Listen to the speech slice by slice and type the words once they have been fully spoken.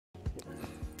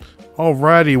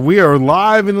Alrighty, we are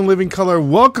live in the living color.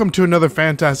 Welcome to another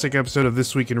fantastic episode of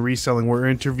This Week in Reselling, where we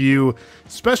interview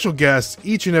special guests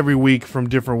each and every week from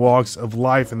different walks of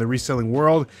life in the reselling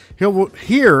world.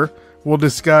 Here we'll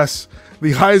discuss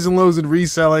the highs and lows in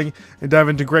reselling and dive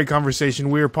into great conversation.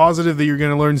 We are positive that you're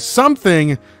going to learn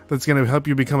something that's going to help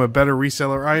you become a better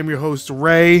reseller. I am your host,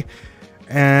 Ray,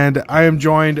 and I am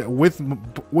joined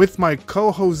with my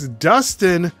co-host,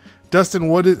 Dustin.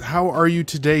 Dustin, how are you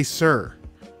today, sir?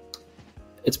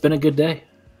 It's been a good day.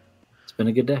 It's been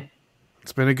a good day.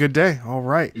 It's been a good day. All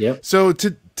right. Yep. So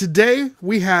today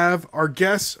we have our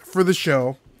guest for the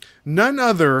show, none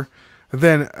other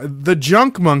than the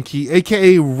Junk Monkey,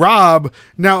 aka Rob.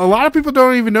 Now, a lot of people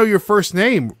don't even know your first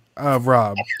name,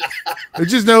 Rob. They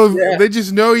just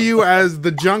know you as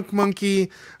the Junk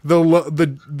Monkey,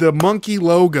 the monkey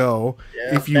logo,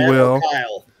 if you will.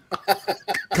 Kyle.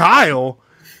 Kyle.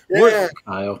 Yeah.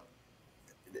 Kyle.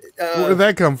 Where did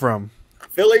that come from?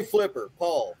 Philly Flipper,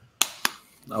 Paul.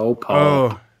 Oh,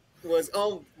 Paul. Oh. Was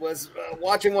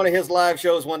watching one of his live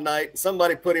shows one night.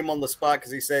 Somebody put him on the spot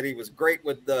because he said he was great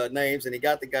with the names, and he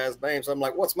got the guy's name. So I'm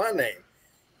like, "What's my name?"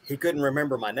 He couldn't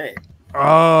remember my name.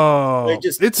 Oh,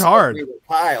 it's hard.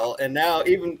 Kyle, and now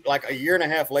even like a year and a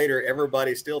half later,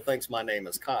 everybody still thinks my name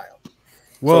is Kyle.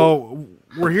 Well,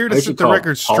 we're here to set the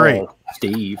record straight.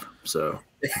 Steve, so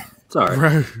it's all right.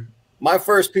 Right. My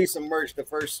first piece of merch, the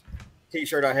first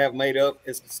T-shirt I have made up,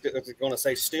 is going to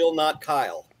say "Still Not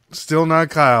Kyle." Still not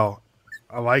Kyle.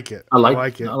 I like it. I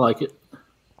like it.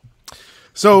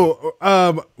 So,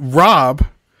 Rob,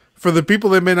 for the people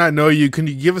that may not know you, can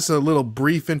you give us a little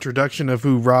brief introduction of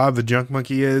who Rob the Junk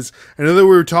Monkey is? I know that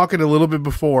we were talking a little bit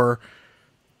before.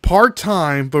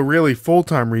 Part-time, but really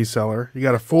full-time reseller. You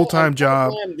got a full-time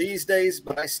job these days,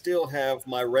 but I still have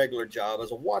my regular job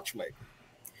as a watchmaker,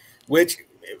 which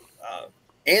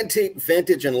antique,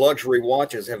 vintage, and luxury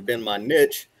watches have been my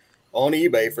niche on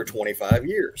eBay for 25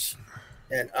 years.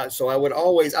 And so I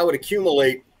would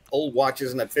accumulate old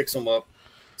watches and I'd fix them up,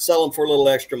 sell them for a little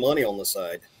extra money on the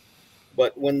side.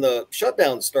 But when the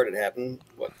shutdown started happening,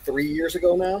 3 years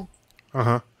ago now?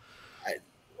 Uh-huh.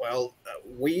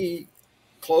 We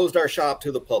closed our shop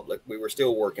to the public. We were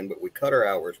still working, but we cut our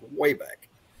hours way back.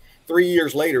 3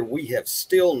 years later, we have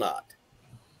still not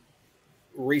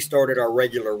restarted our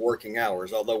regular working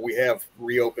hours, although we have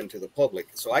reopened to the public.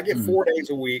 So I get 4 days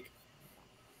a week,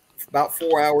 about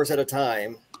 4 hours at a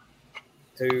time,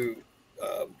 to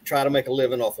try to make a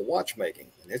living off of watchmaking.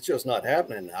 And it's just not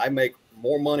happening. I make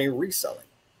more money reselling.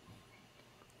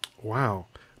 Wow.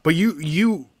 But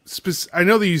I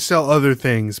know that you sell other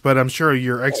things, but I'm sure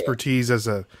your expertise as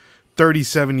a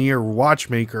 37-year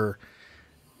watchmaker,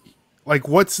 like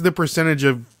what's the percentage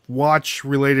of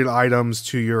watch-related items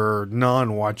to your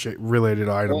non-watch-related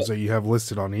items that you have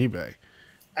listed on eBay?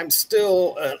 I'm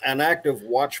still an active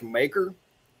watchmaker.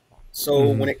 So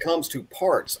when it comes to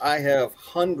parts, I have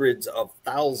hundreds of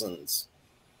thousands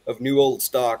of new old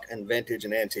stock and vintage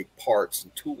and antique parts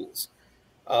and tools.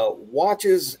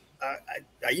 Watches,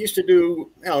 I used to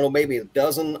do, I don't know, maybe a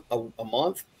dozen a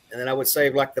month, and then I would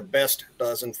save like the best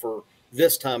dozen for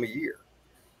this time of year.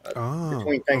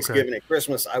 Between Thanksgiving and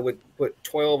Christmas, I would put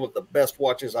 12 of the best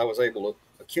watches I was able to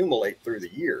accumulate through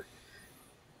the year.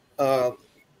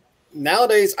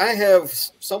 Nowadays, I have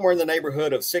somewhere in the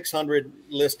neighborhood of 600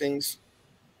 listings,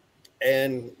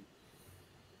 and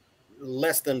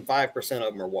less than 5%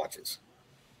 of them are watches.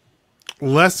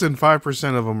 Less than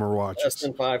 5% of them are watches. Less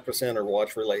than 5% are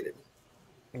watch related.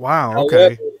 Wow.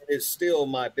 Okay. However, it is still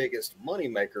my biggest money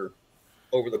maker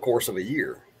over the course of a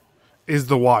year. Is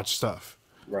the watch stuff.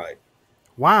 Right.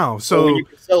 Wow. So you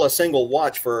can sell a single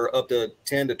watch for up to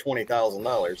 $10,000 to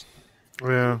 $20,000.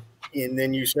 Yeah. And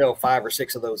then you sell 5 or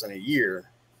 6 of those in a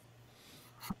year.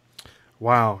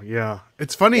 Wow. Yeah.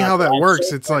 It's funny how that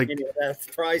works. It's like that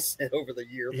price over the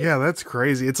year. Yeah, that's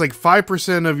crazy. It's like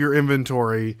 5% of your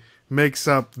inventory makes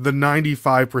up the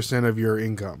 95% of your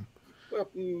income. Well,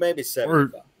 maybe 75.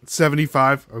 Or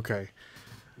 75. Okay.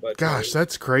 But gosh,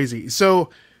 that's crazy. So,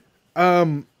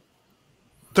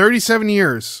 37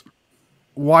 years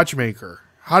watchmaker.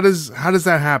 How does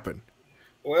that happen?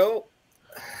 Well,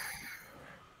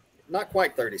 not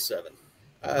quite 37.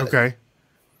 Okay.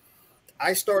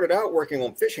 I started out working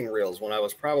on fishing reels when I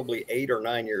was probably 8 or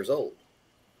 9 years old.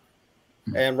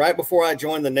 And right before I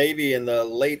joined the Navy in the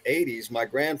late 80s, my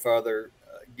grandfather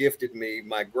gifted me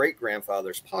my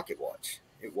great-grandfather's pocket watch.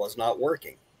 It was not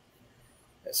working.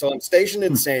 So I'm stationed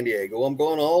in San Diego. I'm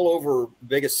going all over the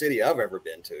biggest city I've ever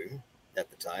been to at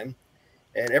the time.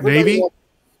 And everybody Navy?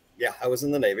 Yeah, I was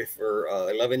in the Navy for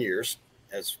 11 years.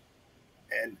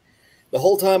 And The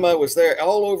whole time I was there,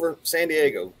 all over San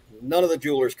Diego, none of the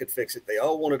jewelers could fix it. They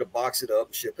all wanted to box it up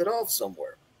and ship it off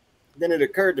somewhere. Then it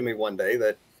occurred to me one day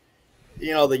that,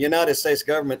 you know, the United States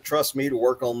government trusts me to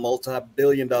work on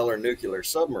multi-billion-dollar nuclear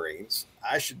submarines.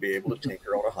 I should be able to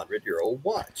tinker on a 100-year-old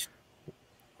watch.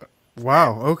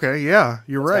 Wow. Okay. Yeah,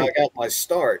 you're That's right. how I got my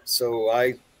start. So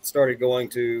I started going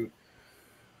to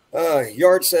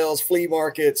yard sales, flea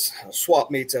markets,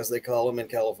 swap meets, as they call them in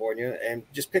California, and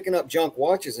just picking up junk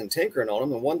watches and tinkering on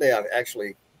them. And one day I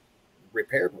actually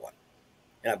repaired one.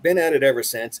 And I've been at it ever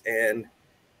since. And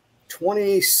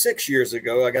 26 years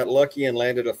ago, I got lucky and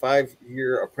landed a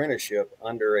 5-year apprenticeship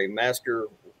under a master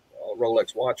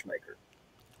Rolex watchmaker.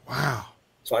 Wow.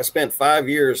 So I spent 5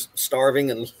 years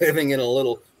starving and living in a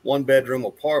little one-bedroom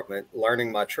apartment,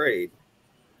 learning my trade.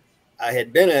 I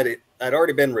had been at it. I'd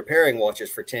already been repairing watches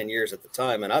for 10 years at the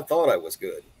time, and I thought I was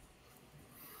good.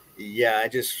 Yeah,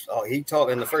 he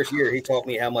taught in the first year, he taught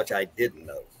me how much I didn't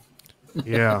know.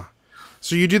 Yeah.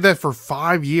 So you did that for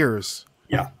 5 years.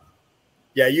 Yeah.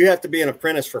 Yeah, you have to be an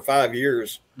apprentice for 5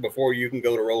 years before you can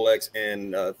go to Rolex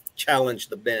and challenge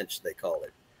the bench, they call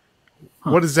it.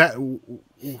 What is that?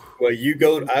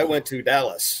 Well, I went to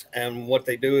Dallas, and what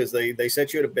they do is they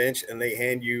set you at a bench and they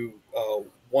hand you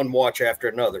one watch after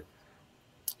another.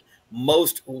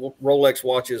 Most Rolex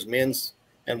watches, men's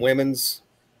and women's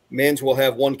will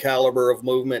have one caliber of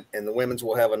movement, and the women's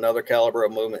will have another caliber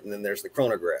of movement, and then there's the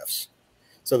chronographs.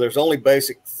 So there's only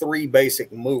three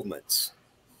basic movements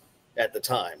at the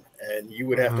time, and you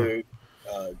would have to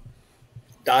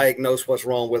diagnose what's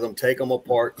wrong with them, take them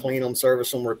apart, clean them, service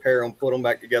them, repair them, put them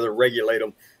back together, regulate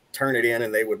them, turn it in,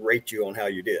 and they would rate you on how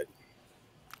you did.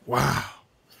 Wow.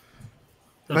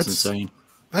 That's insane.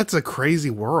 That's a crazy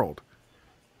world.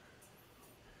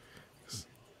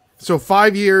 So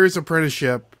 5 years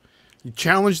apprenticeship, you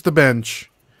challenged the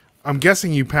bench. I'm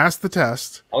guessing you passed the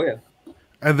test. Oh yeah.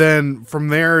 And then from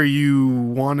there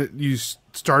you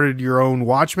started your own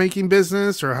watchmaking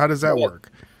business, or how does that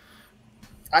work?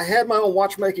 I had my own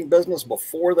watchmaking business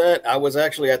before that. I was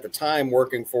actually at the time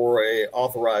working for a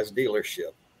authorized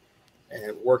dealership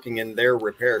and working in their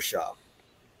repair shop,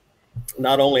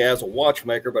 not only as a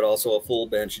watchmaker, but also a full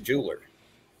bench jeweler.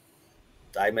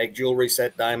 I make jewelry,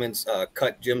 set diamonds,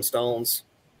 cut gemstones.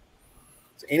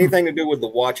 So anything to do with the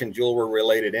watch and jewelry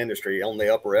related industry on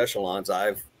the upper echelons,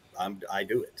 I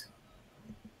do it.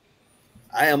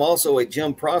 I am also a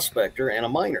gem prospector and a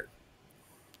miner.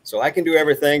 So I can do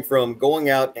everything from going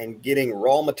out and getting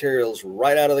raw materials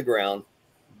right out of the ground,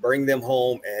 bring them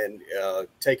home, and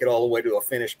take it all the way to a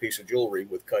finished piece of jewelry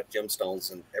with cut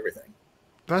gemstones and everything.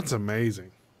 That's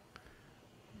amazing.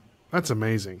 That's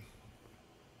amazing.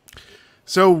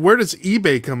 So where does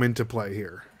eBay come into play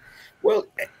here? Well,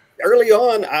 early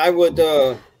on, I would,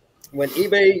 when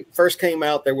eBay first came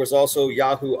out, there was also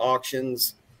Yahoo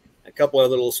auctions, a couple other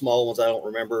little small ones I don't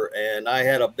remember. And I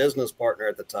had a business partner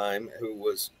at the time who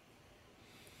was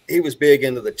big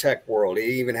into the tech world. He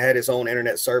even had his own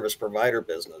internet service provider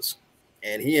business.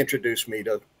 And he introduced me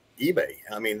to eBay.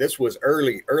 I mean, this was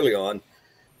early on,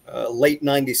 late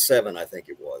 97, I think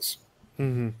it was.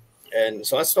 Mm-hmm. And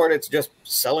so I started just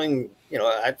selling,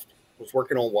 I was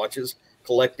working on watches,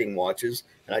 collecting watches,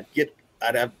 and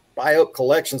I'd buy up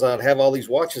collections. I'd have all these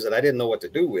watches that I didn't know what to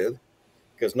do with,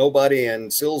 because nobody in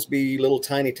Silsbee, little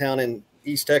tiny town in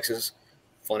East Texas.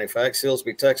 Funny fact,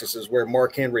 Silsbee, Texas is where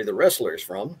Mark Henry, the wrestler, is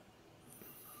from.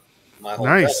 My home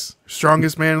nice.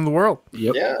 Strongest man in the world.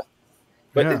 Yep. Yeah.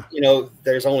 But,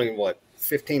 there's only,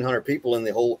 1,500 people in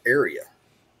the whole area.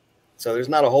 So there's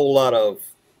not a whole lot of,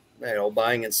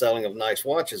 buying and selling of nice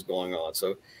watches going on.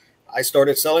 So I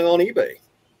started selling on eBay.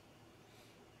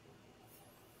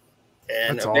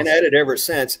 And I've been at it ever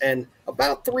since. And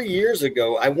about 3 years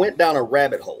ago, I went down a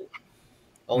rabbit hole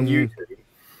on YouTube.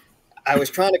 I was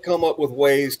trying to come up with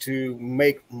ways to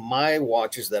make my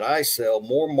watches that I sell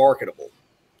more marketable.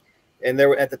 And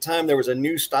at the time, there was a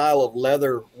new style of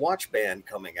leather watch band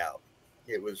coming out.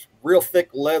 It was real thick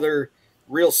leather,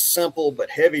 real simple,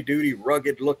 but heavy duty,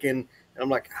 rugged looking. And I'm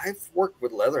like, I've worked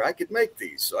with leather. I could make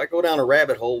these. So I go down a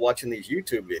rabbit hole watching these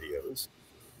YouTube videos.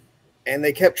 And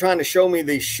they kept trying to show me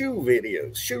these shoe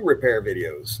repair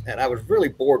videos. And I was really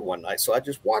bored one night. So I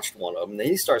just watched one of them. And then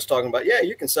he starts talking about, yeah,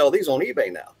 you can sell these on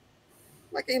eBay now.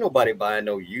 I'm like, ain't nobody buying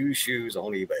no used shoes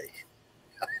on eBay.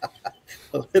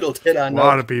 Little did I know. A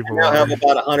lot of people now have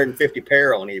about 150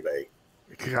 pair on eBay.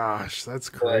 Gosh, that's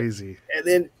crazy. And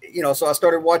then, so I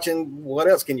started watching what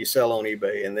else can you sell on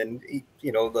eBay. And then,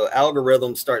 the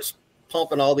algorithm starts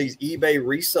pumping all these eBay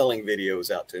reselling videos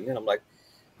out to me. And I'm like,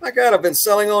 my God, I've been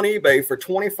selling on eBay for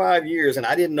 25 years and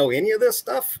I didn't know any of this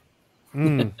stuff.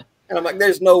 And And I'm like,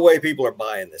 there's no way people are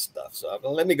buying this stuff. So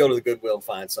let me go to the Goodwill and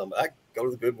find some. I go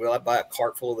to the Goodwill, I buy a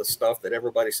cart full of the stuff that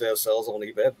everybody says sells on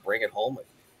eBay, bring it home and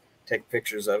take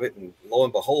pictures of it. And lo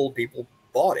and behold, people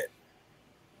bought it.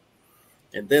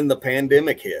 And then the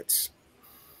pandemic hits.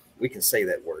 We can say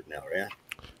that word now, right?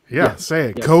 Yeah, say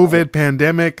it. COVID,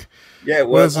 pandemic. Yeah,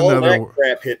 well, all that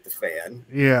crap hit the fan.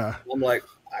 Yeah. I'm like,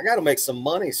 I got to make some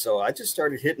money. So I just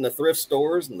started hitting the thrift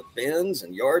stores and the bins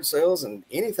and yard sales and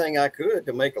anything I could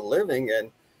to make a living.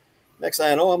 And next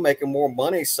thing I know, I'm making more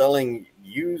money selling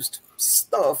used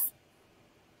stuff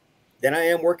than I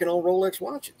am working on Rolex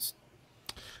watches.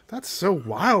 That's so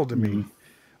wild to me.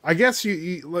 I guess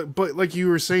but like you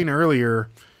were saying earlier,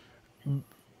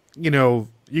 you know,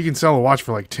 you can sell a watch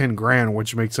for like 10 grand,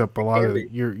 which makes up a lot of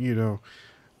your, you know,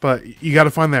 but you got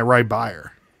to find that right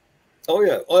buyer. Oh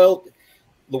yeah. Well,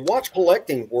 the watch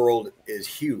collecting world is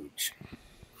huge.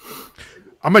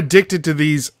 I'm addicted to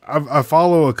these. I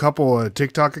follow a couple of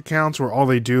TikTok accounts where all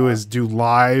they do is do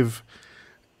live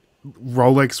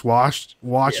Rolex watch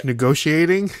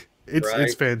negotiating.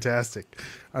 It's fantastic.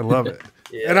 I love it.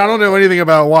 And I don't know anything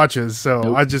about watches,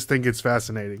 so I just think it's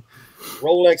fascinating.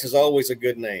 Rolex is always a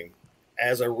good name.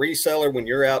 As a reseller, when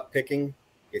you're out picking,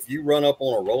 if you run up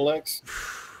on a Rolex,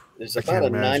 there's about a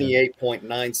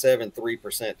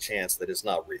 98.973% chance that it's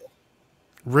not real.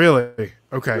 Really?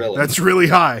 Okay. Really? That's really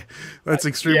high. That's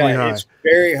extremely high. It's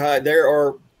very high.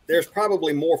 There's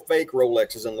probably more fake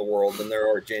Rolexes in the world than there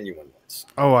are genuine ones.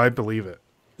 Oh, I believe it.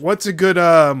 What's a good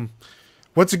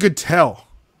tell?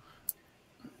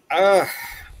 The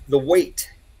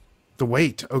weight. The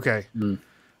weight. Okay.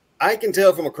 I can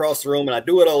tell from across the room, and I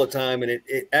do it all the time, and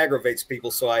it aggravates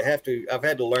people. So I've had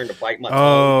to learn to bite my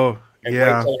tongue. And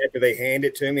wait till after they hand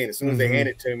it to me. And as soon as they hand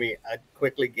it to me, I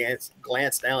quickly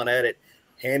glance down at it,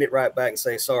 hand it right back, and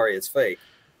say, "Sorry, it's fake."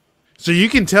 So you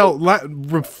can tell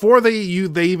before they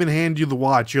even hand you the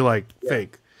watch, you're like,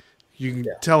 fake. You can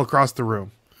tell across the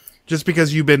room, just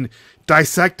because you've been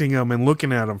dissecting them and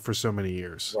looking at them for so many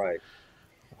years. Right.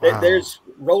 Wow. There's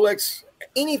Rolex.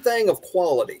 Anything of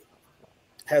quality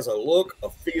has a look,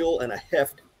 a feel, and a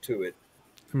heft to it.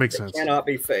 It makes sense. Cannot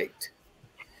be faked.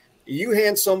 You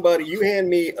hand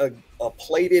me a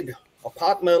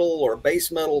pot metal or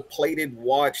base metal plated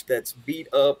watch that's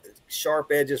beat up,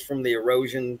 sharp edges from the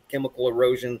erosion, chemical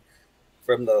erosion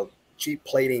from the cheap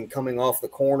plating coming off the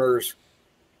corners,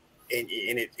 and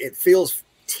it feels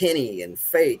tinny and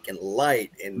fake and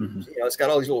light, and you know, it's got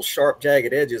all these little sharp,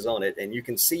 jagged edges on it, and you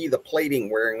can see the plating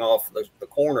wearing off the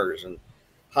corners and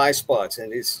high spots,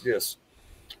 and it's just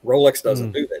Rolex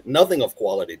doesn't do that. Nothing of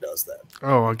quality does that.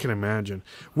 Oh, I can imagine.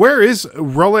 Where is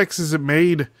Rolex? Is it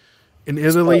made in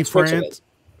Italy, France,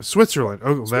 Switzerland?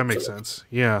 Oh, that makes sense.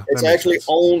 Yeah, it's actually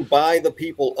owned by the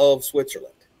people of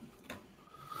Switzerland.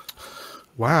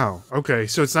 Wow. Okay,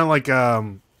 so it's not like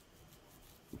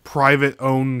private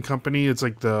owned company. It's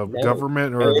like the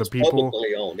government or the people.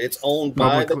 Publicly owned. It's owned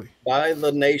by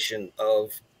the nation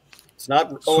of. It's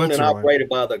not owned and operated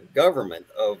by the government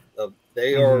of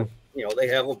they are, you know, they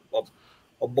have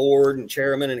a board and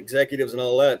chairman and executives and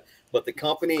all that, but the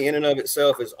company in and of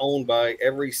itself is owned by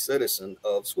every citizen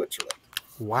of Switzerland.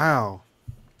 Wow.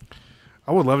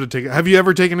 I would love to take it. Have you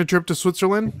ever taken a trip to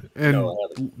Switzerland? No, I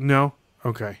haven't. No?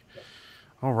 Okay.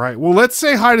 All right. Well, let's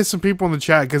say hi to some people in the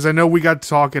chat, because I know we got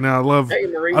talking. And I love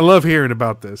hearing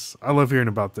about this.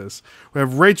 We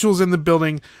have Rachel's in the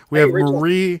building. We have Rachel.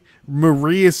 Marie.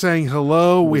 Marie is saying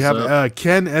hello. We have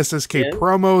Ken SSK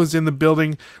Promo is in the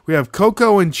building. We have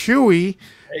Coco and Chewy.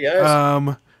 Hey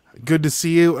guys. Good to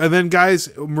see you. And then guys,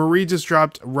 Marie just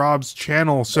dropped Rob's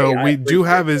channel, so we do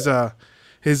have his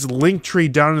link tree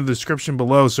down in the description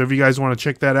below. So if you guys want to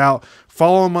check that out,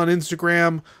 follow him on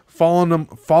Instagram.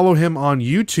 Follow him on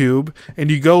YouTube, and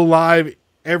you go live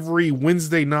every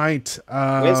Wednesday night.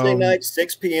 Wednesday night,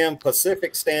 6 p.m.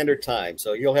 Pacific Standard Time.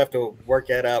 So you'll have to work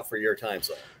that out for your time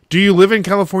zone. Do you live in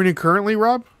California currently,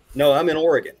 Rob? No, I'm in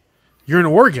Oregon. You're in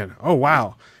Oregon. Oh,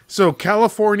 wow. So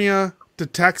California to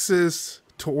Texas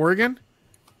to Oregon?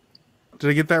 Did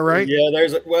I get that right? Yeah,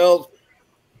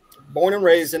 born and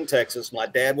raised in Texas. My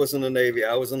dad was in the Navy.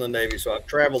 I was in the Navy. So I've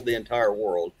traveled the entire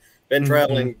world. Been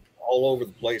traveling all over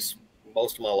the place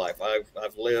most of my life.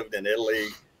 I've lived in Italy,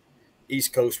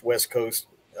 East Coast, West Coast,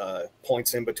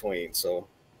 points in between. So,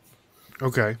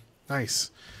 okay,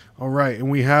 nice. All right,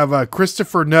 and we have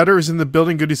Christopher Nutter is in the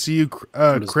building. Good to see you,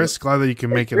 Chris. Glad that you can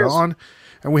make it on.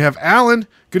 And we have Alan.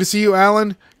 Good to see you,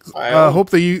 Alan. Hi, Alan.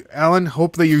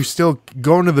 Hope that you're still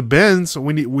going to the bins.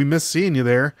 We miss seeing you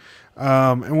there.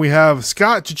 And we have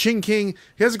Scott Cha-Ching King.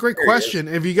 He has a great question.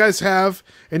 If you guys have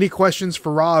any questions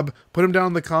for Rob, put them down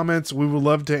in the comments. We would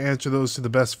love to answer those to the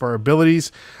best of our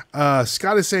abilities.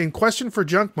 Scott is saying, question for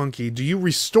Junk Monkey. Do you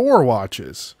restore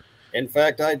watches? In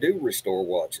fact, I do restore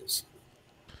watches.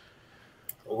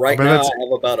 Right now, I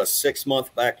have about a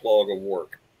 6-month backlog of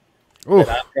work that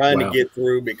I'm trying to get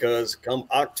through, because come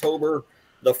October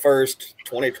the 1st,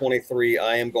 2023,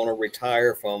 I am going to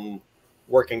retire from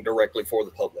working directly for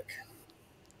the public.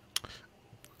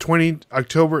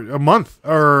 October, a month,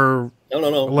 or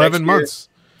no, 11 months.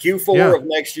 Q4 of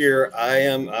next year,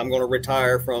 I'm going to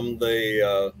retire from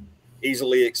the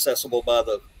easily accessible by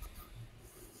the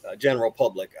general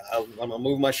public. I'm going to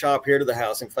move my shop here to the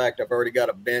house. In fact, I've already got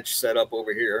a bench set up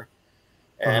over here,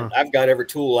 and I've got every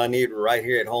tool I need right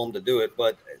here at home to do it.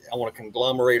 But I want to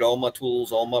conglomerate all my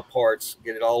tools, all my parts,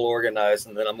 get it all organized,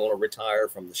 and then I'm going to retire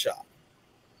from the shop.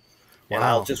 And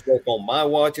I'll just work on my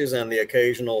watches and the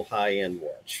occasional high-end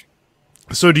watch.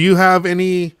 So do you have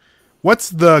any, what's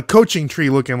the coaching tree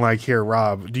looking like here,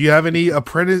 Rob? Do you have any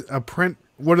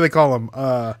what do they call them?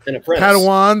 An apprentice.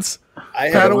 Padawans?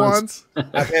 Padawans?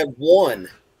 I've had one.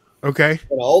 Okay.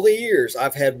 In all the years,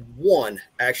 I've had one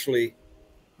actually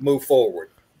move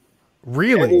forward.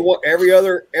 Really?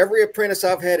 Every apprentice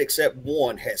I've had except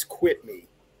one has quit me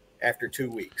after 2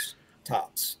 weeks,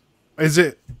 tops.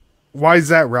 Why is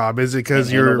that, Rob? Is it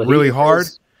because you're really hard?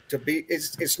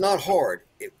 It's not hard.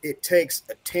 It takes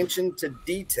attention to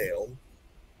detail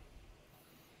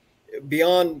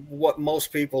beyond what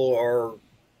most people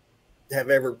have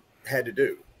ever had to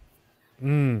do.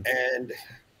 And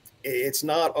it's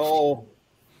not all.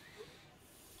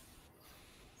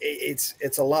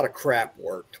 It's a lot of crap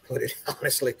work, to put it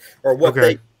honestly, or what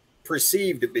they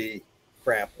perceive to be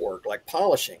crap work, like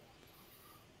polishing.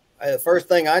 The first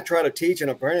thing I try to teach an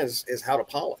apprentice is how to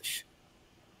polish.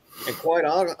 And quite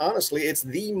honestly, it's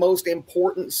the most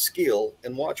important skill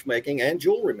in watchmaking and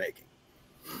jewelry making.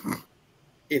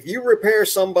 If you repair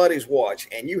somebody's watch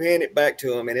and you hand it back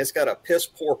to them and it's got a piss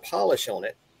poor polish on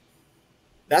it,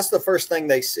 that's the first thing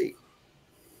they see.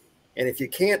 And if you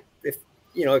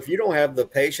don't have the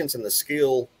patience and the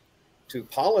skill to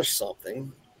polish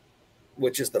something,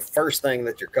 which is the first thing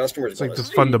that your customers going to see. It's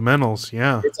like the fundamentals,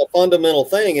 yeah. It's a fundamental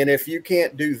thing, and if you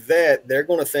can't do that, they're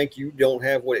going to think you don't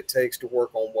have what it takes to work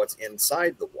on what's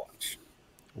inside the watch.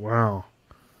 Wow.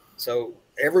 So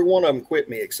every one of them quit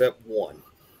me except one.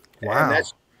 Wow. And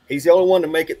he's the only one to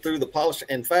make it through the polish.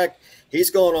 In fact, he's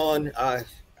gone on.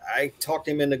 I talked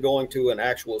him into going to an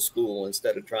actual school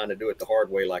instead of trying to do it the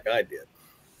hard way like I did.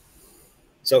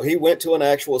 So he went to an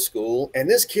actual school, and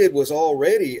this kid was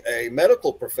already a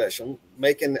medical professional,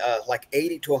 making like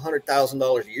 $80,000 to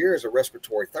 $100,000 a year as a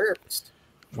respiratory therapist.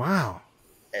 Wow!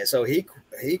 And so he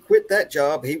quit that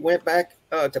job. He went back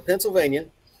to Pennsylvania,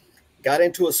 got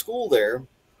into a school there,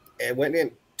 and went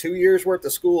in 2 years worth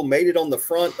of school. Made it on the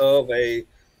front of a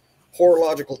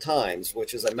Horological Times,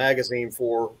 which is a magazine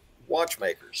for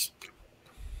watchmakers.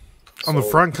 On the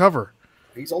front cover.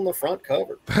 He's on the front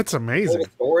cover. That's amazing. Told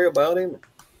a story about him.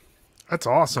 That's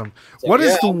awesome. So, what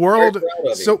is the world?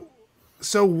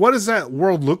 So what does that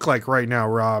world look like right now,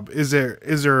 Rob? Is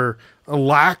there a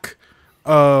lack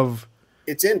of?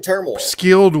 It's in turmoil.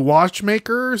 Skilled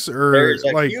watchmakers, or there's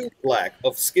a huge lack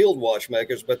of skilled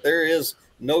watchmakers, but there is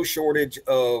no shortage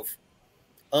of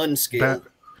unskilled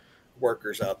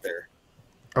workers out there.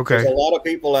 Okay. There's a lot of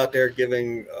people out there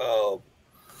giving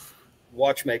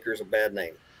watchmakers a bad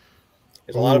name.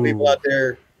 There's a lot of people out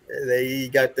there. They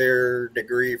got their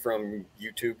degree from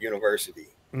YouTube University.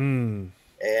 And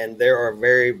there are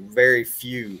very, very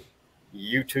few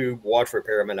YouTube watch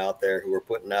repairmen out there who are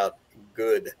putting out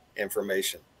good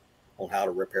information on how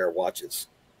to repair watches.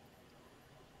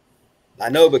 I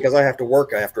know because I have to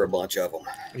work after a bunch of them.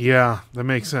 Yeah, that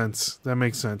makes sense. That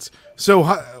makes sense. So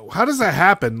how does that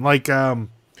happen? Like,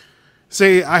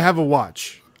 say I have a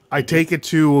watch. I take it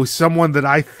to someone that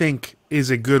I think is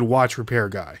a good watch repair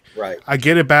guy. Right. I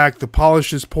get it back. The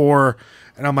polish is poor.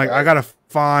 And I'm like, I got to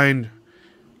find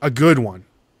a good one.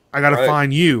 I got to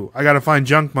find you. I got to find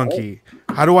Junk Monkey.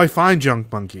 How do I find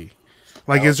Junk Monkey?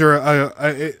 Like, is there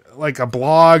a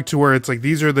blog to where it's like,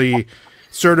 these are the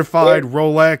certified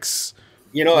Rolex?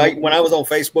 You know, when I was on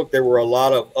Facebook, there were a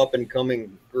lot of up and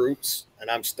coming groups, and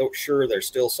I'm still sure there's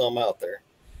still some out there.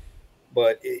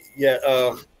 But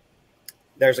yeah,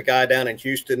 there's a guy down in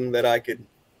Houston that I could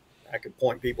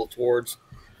point people towards.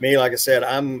 Me, like I said,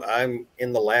 I'm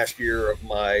in the last year of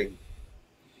my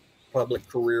public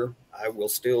career. I will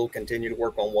still continue to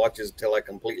work on watches until I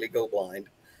completely go blind.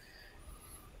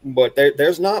 But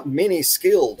there's not many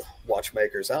skilled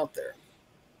watchmakers out there.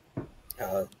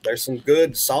 There's some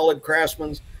good, solid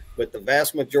craftsmen, But the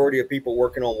vast majority of people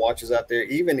working on watches out there,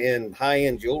 even in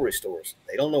high-end jewelry stores,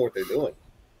 they don't know what they're doing.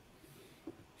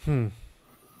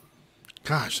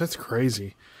 Gosh, that's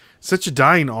crazy. Such a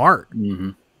dying art.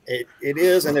 Mm-hmm. It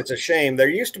is, and it's a shame. There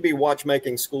used to be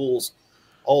watchmaking schools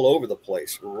all over the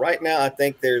place. Right now, I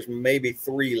think there's maybe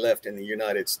 3 left in the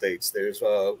United States. There's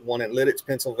one in Lidditz,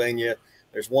 Pennsylvania.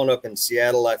 There's one up in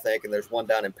Seattle, I think, and there's one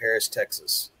down in Paris,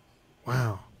 Texas.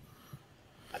 Wow.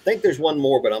 I think there's one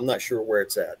more, but I'm not sure where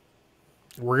it's at.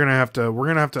 We're gonna have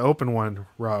to open one,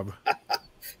 Rob.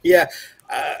 Yeah,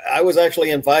 I was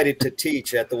actually invited to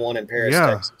teach at the one in Paris,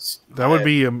 Texas. That would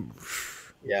be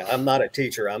yeah, I'm not a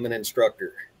teacher. I'm an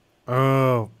instructor.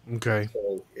 Oh, okay.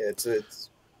 So it's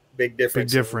big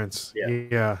difference. Big difference.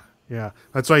 Yeah. Yeah.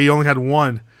 That's why you only had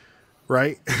one,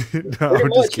 right? No, Pretty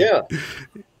much, yeah.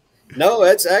 No,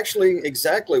 that's actually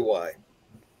exactly why.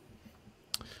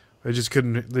 They just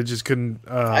couldn't.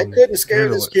 I couldn't scare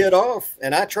this kid off,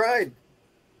 and I tried.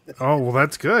 Oh, well,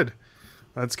 that's good.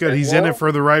 That's good. He's in it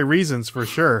for the right reasons, for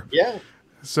sure. Yeah.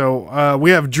 So we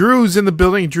have Drew's in the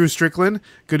building. Drew Strickland,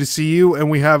 good to see you. And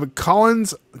we have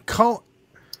Collinson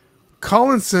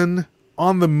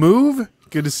on the move.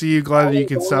 Good to see you. Glad that you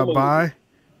can stop by.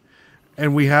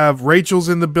 And we have Rachel's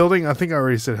in the building. I think I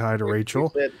already said hi to Rachel.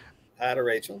 Said hi to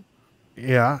Rachel.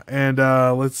 Yeah. And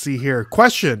let's see here.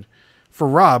 Question for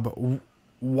Rob.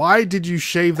 Why did you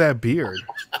shave that beard?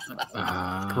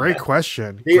 Great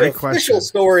question. The official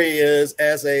story is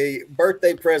as a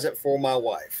birthday present for my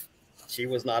wife. She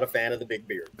was not a fan of the big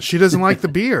beard. She doesn't like the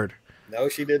beard. No,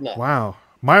 she did not. Wow.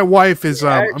 My wife is... The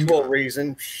actual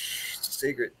reason,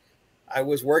 secret, I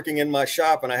was working in my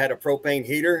shop and I had a propane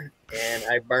heater and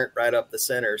I burnt right up the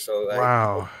center. So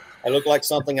wow. I look like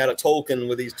something out of Tolkien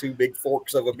with these 2 big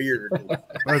forks of a beard.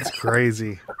 That's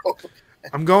crazy.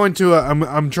 I'm going to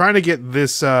I'm trying to get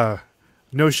this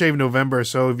No Shave November,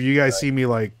 so if you guys see me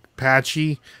like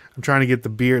patchy, I'm trying to get the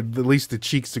beard, at least the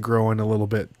cheeks to grow in a little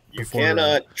bit. You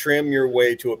cannot trim your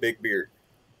way to a big beard.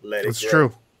 Let it grow. That's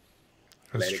true.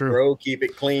 Let it grow, keep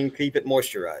it clean, keep it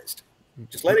moisturized.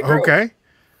 Just let it grow. Okay.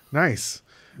 Nice.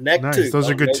 Neck nice. too. Those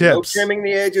are good tips. No trimming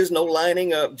the edges, no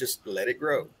lining up, just let it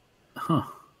grow. Huh.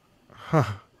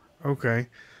 Okay. I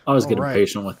always get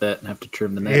impatient with that and have to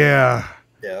trim the neck. Yeah.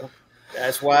 Yeah.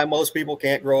 That's why most people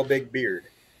can't grow a big beard.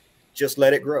 Just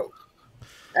let it grow.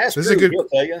 That's this is a good. He'll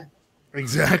tell you.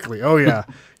 Exactly. Oh yeah.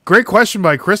 Great question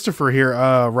by Christopher here,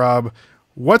 Rob.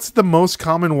 What's the most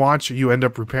common watch you end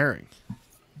up repairing?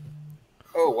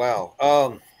 Oh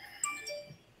wow.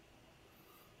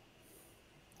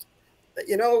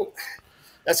 You know,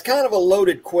 that's kind of a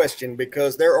loaded question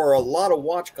because there are a lot of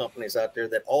watch companies out there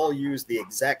that all use the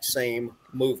exact same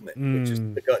movement, which is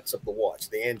the guts of the watch,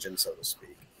 the engine, so to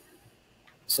speak.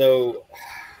 So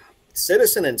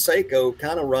Citizen and Seiko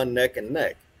kind of run neck and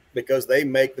neck because they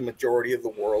make the majority of the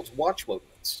world's watch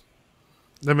movements.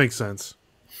 That makes sense.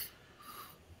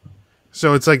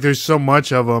 So it's like there's so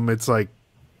much of them. It's like,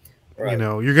 you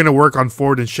know, you're going to work on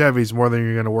Ford and Chevys more than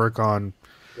you're going to work on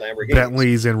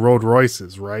Bentleys and Rolls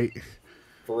Royces, right?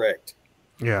 Correct.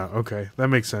 Yeah, okay. That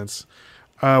makes sense.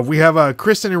 We have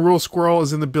Kristen and Rule Squirrel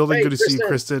is in the building. Hey, good to see you,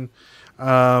 Kristen.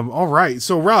 All right.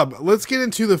 So, Rob, let's get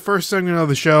into the first segment of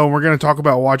the show. We're going to talk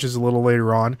about watches a little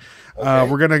later on. Okay.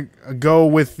 We're going to go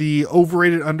with the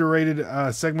overrated, underrated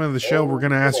segment of the show. We're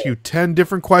going to ask you 10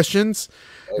 different questions,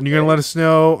 and you're going to let us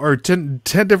know, or 10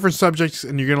 different subjects,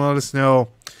 and you're going to let us know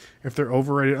if they're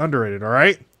overrated, underrated. All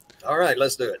right? All right.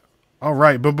 Let's do it. All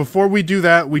right. But before we do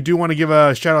that, we do want to give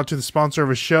a shout out to the sponsor of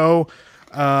a show,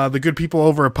 the good people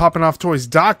over at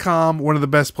poppinofftoys.com, one of the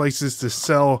best places to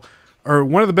sell, or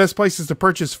one of the best places to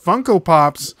purchase Funko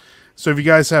Pops. So if you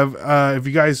guys have, if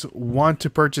you guys want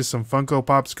to purchase some Funko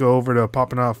Pops, go over to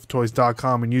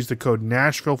poppinofftoys.com and use the code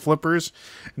NashvilleFlippers,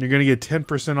 and you're going to get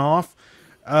 10% off.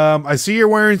 I see you're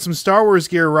wearing some Star Wars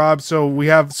gear, Rob. So we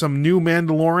have some new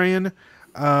Mandalorian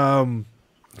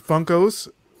Funkos.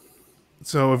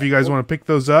 So if you guys want to pick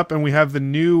those up, and we have the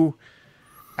new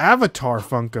Avatar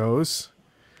Funkos.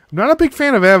 I'm not a big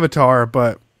fan of Avatar,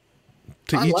 but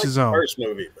to each his own. First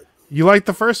movie, but you like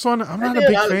the first one? I'm not a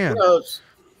big fan. You know,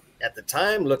 at the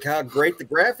time, look how great the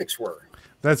graphics were.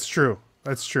 That's true.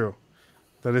 That's true.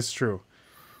 That is true.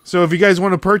 So if you guys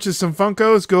want to purchase some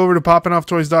Funkos, go over to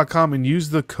poppinofftoys.com and use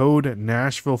the code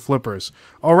NashvilleFlippers.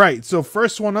 All right. So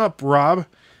first one up, Rob.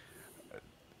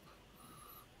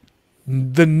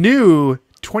 The new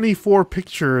 24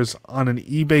 pictures on an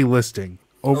eBay listing.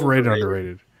 Overrated,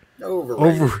 underrated?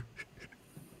 Overrated.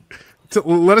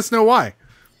 Let us know why.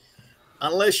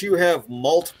 Unless you have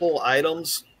multiple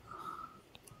items,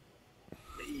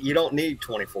 you don't need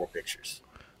 24 pictures.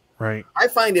 Right. I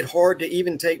find it hard to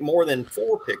even take more than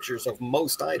 4 pictures of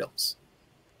most items.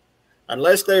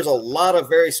 Unless there's a lot of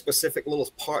very specific little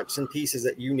parts and pieces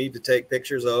that you need to take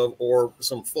pictures of or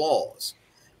some flaws.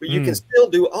 But you can still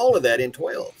do all of that in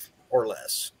 12 or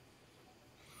less.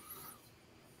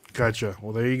 Gotcha.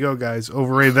 Well, there you go, guys.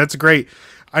 Overrated. That's great.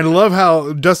 I love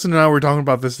how Dustin and I were talking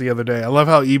about this the other day. I love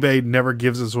how eBay never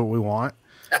gives us what we want.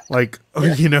 Like,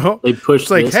 you know, They push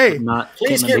it's like, this, hey,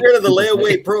 please get rid of the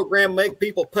layaway program. Make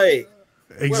people pay.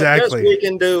 Exactly. Well, the best we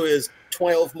can do is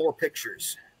 12 more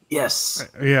pictures. Yes.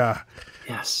 Yeah.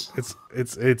 Yes.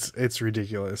 It's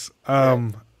ridiculous.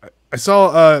 I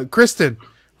saw Kristen,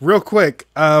 real quick.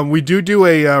 We do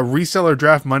a reseller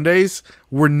draft Mondays.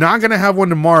 We're not gonna have one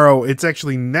tomorrow. It's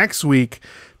actually next week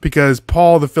because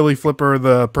Paul, the Philly flipper,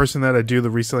 the person that I do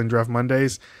the reselling draft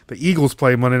Mondays, the Eagles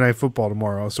play Monday Night Football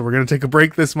tomorrow. So we're gonna take a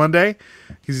break this Monday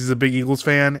because he's a big Eagles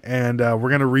fan, and we're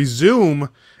gonna resume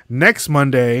next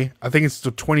Monday. I think it's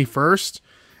the 21st,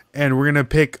 and we're gonna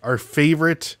pick our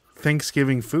favorite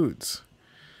Thanksgiving foods.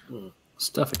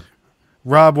 Stuffing.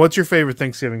 Rob, what's your favorite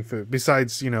Thanksgiving food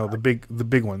besides, you know, the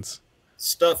big ones?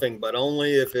 Stuffing, but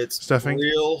only if it's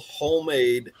real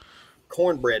homemade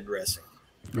cornbread dressing.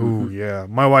 Ooh, yeah.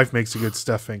 My wife makes a good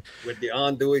stuffing with the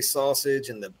andouille sausage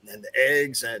and the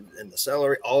eggs and the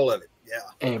celery, all of it. Yeah,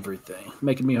 everything.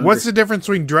 Making me hungry. What's the difference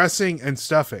between dressing and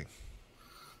stuffing?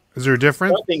 Is there a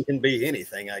difference? Stuffing can be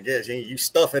anything, I guess. You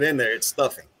stuff it in there, it's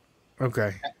stuffing.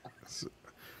 Okay.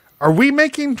 Are we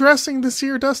making dressing this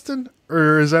year, Dustin?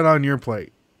 Or is that on your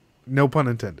plate? No pun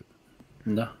intended.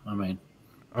 No, I mean.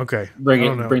 Okay.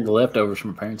 Bring the leftovers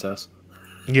from my parents' house.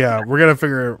 Yeah, we're gonna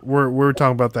figure. We were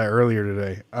talking about that earlier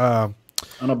today. I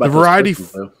don't know about the variety.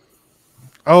 Turkeys,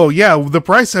 oh yeah, the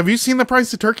price. Have you seen the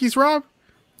price of turkeys, Rob?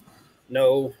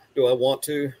 No. Do I want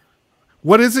to?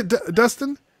 What is it,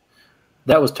 Dustin?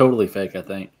 That was totally fake, I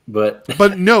think. But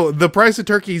no, the price of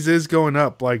turkeys is going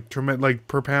up like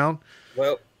per pound.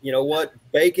 Well, you know what?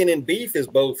 Bacon and beef is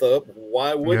both up.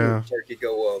 Why wouldn't turkey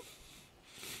go up?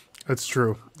 That's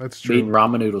true. That's true. Eating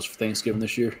ramen noodles for Thanksgiving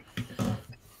this year.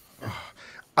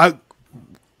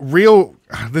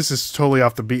 This is totally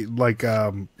off the beat, like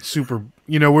super.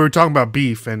 You know, we were talking about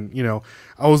beef, and you know,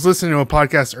 I was listening to a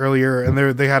podcast earlier, and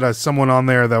they had someone on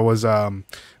there that was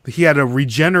he had a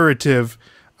regenerative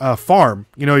farm.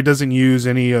 You know, he doesn't use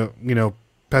any you know,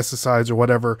 pesticides or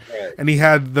whatever. Right. And he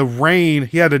had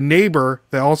a neighbor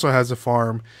that also has a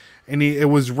farm, and it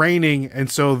was raining,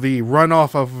 and so the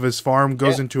runoff of his farm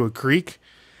goes into a creek.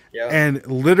 Yeah. And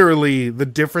literally the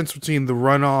difference between the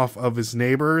runoff of his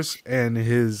neighbors and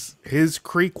his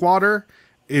creek water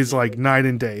is like night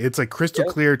and day. It's like crystal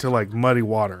clear to like muddy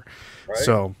water. Right.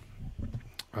 So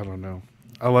I don't know.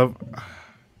 I love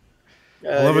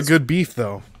a good beef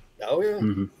though. Oh yeah.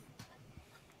 Mm-hmm.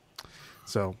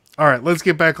 So all right, let's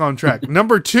get back on track.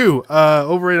 Number 2,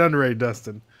 overrated, underrated,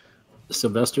 Dustin.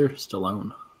 Sylvester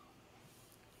Stallone.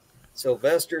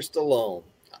 Sylvester Stallone.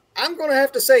 I'm going to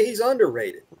have to say he's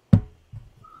underrated.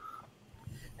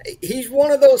 He's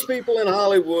one of those people in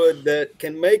Hollywood that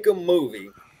can make a movie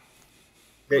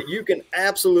that you can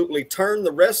absolutely turn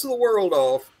the rest of the world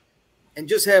off and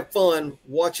just have fun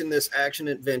watching this action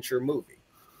adventure movie.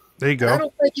 There you go. And I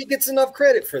don't think he gets enough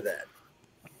credit for that.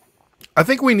 I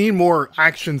think we need more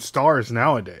action stars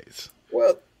nowadays.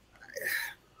 Well,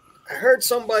 I heard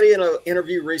somebody in an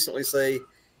interview recently say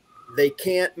they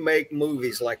can't make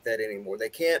movies like that anymore. They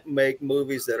can't make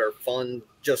movies that are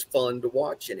just fun to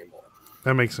watch anymore.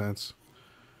 That makes sense.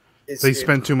 They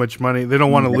spend too much money. They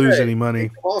don't want to lose any money.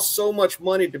 It costs so much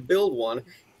money to build one.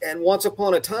 And once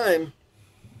upon a time,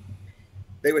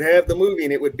 they would have the movie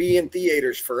and it would be in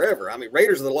theaters forever. I mean,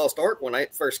 Raiders of the Lost Ark, when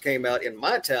it first came out in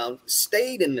my town,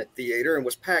 stayed in the theater and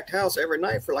was packed house every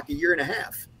night for like a year and a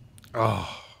half.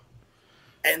 Oh.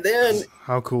 And then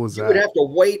how cool is that? You would have to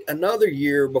wait another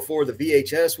year before the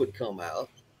VHS would come out.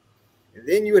 And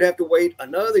then you would have to wait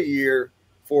another year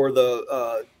for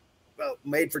the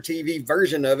made for TV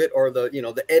version of it, or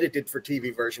the edited for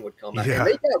TV version would come out. Yeah. And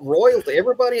they got royalty.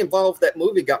 Everybody involved with that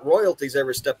movie got royalties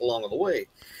every step along the way.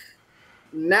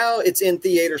 Now it's in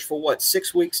theaters for what,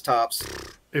 6 weeks tops.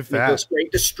 If that. Go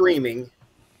straight to streaming.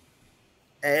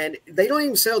 And they don't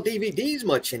even sell DVDs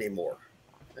much anymore.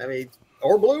 I mean,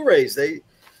 or Blu-rays.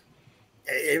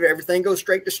 Everything goes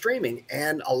straight to streaming.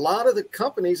 And a lot of the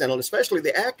companies, and especially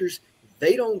the actors,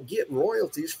 they don't get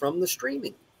royalties from the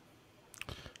streaming.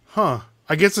 Huh.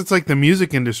 I guess it's like the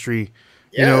music industry.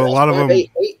 Yeah, a lot of them.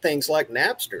 They hate things like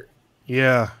Napster.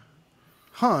 Yeah.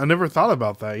 Huh. I never thought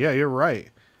about that. Yeah, you're right.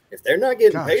 If they're not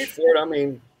getting paid for it, I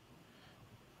mean.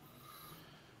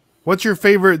 What's your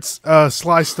favorite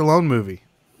Sly Stallone movie?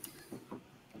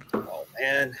 Oh,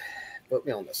 man. put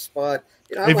me on the spot.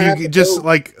 You know, If you just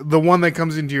like the one that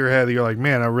comes into your head, you're like,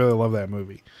 man, I really love that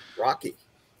movie. Rocky.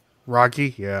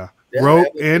 Rocky, yeah. Yeah, Wrote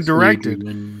and directed.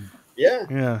 Yeah.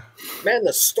 Yeah. Man,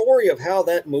 the story of how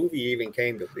that movie even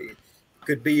came to be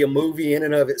could be a movie in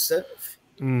and of itself.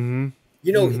 Mm-hmm.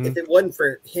 You know, if it wasn't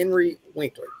for Henry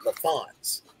Winkler, the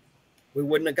Fonz, we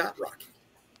wouldn't have got Rocky.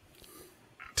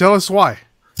 Tell us why.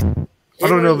 I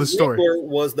don't know the story. Winkler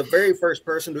was the very first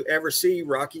person to ever see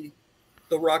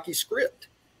the Rocky script.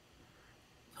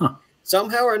 Huh.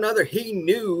 Somehow or another, he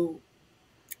knew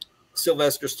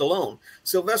Sylvester Stallone.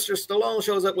 Sylvester Stallone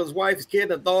shows up with his wife, his kid,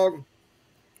 and a dog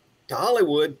to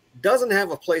Hollywood, doesn't have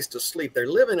a place to sleep. They're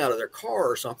living out of their car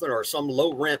or something, or some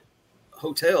low-rent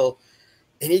hotel.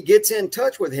 And he gets in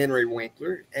touch with Henry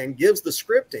Winkler and gives the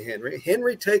script to Henry.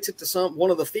 Henry takes it to one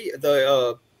of the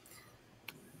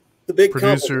big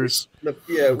producers.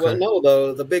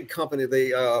 The big company,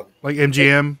 like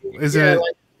MGM, isn't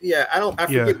it? I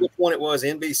forget which one it was,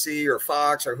 NBC or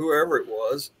Fox or whoever it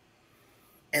was.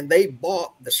 And they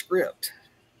bought the script.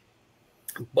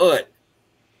 But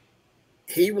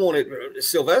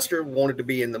Sylvester wanted to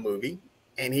be in the movie,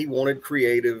 and he wanted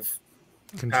creative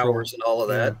powers and all of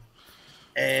that.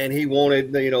 And he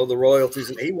wanted, the royalties,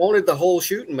 and he wanted the whole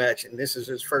shooting match. And this is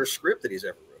his first script that he's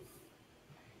ever wrote.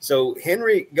 So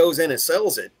Henry goes in and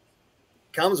sells it,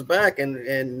 comes back,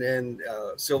 and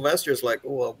Sylvester's like,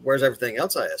 well, where's everything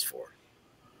else I asked for?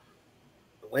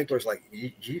 Winkler's like,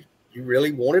 you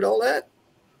really wanted all that?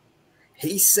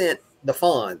 He sent the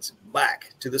Fonz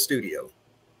back to the studio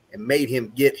and made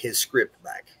him get his script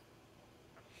back.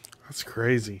 That's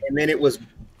crazy. And then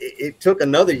it took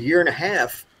another year and a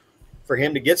half for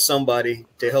him to get somebody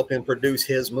to help him produce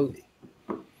his movie.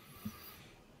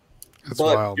 That's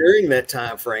but wild. During that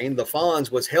time frame, the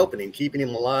Fonz was helping him, keeping him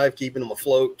alive, keeping him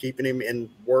afloat, keeping him in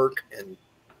work. And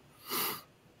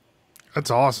that's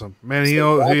awesome, man. He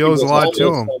owes a lot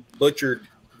to him. A butchered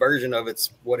version of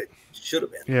it's what it should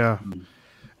have been. Yeah.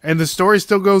 And the story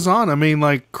still goes on. I mean,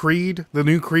 like Creed, the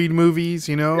new Creed movies,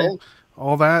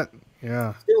 all that.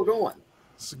 Yeah. Still going.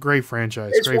 It's a great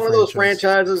franchise. It's one of those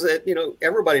franchises that,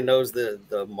 everybody knows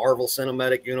the Marvel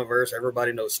Cinematic Universe.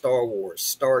 Everybody knows Star Wars,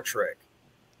 Star Trek.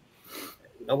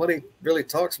 Nobody really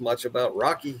talks much about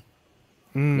Rocky.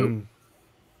 Nope.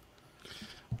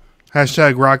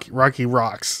 Hashtag Rocky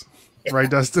rocks. Right,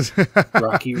 Dustin?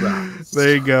 Rocky rocks.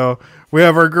 There you go. We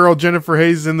have our girl Jennifer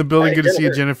Hayes in the building. Hey, Good to see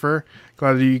you, Jennifer.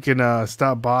 Glad that you can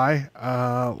stop by.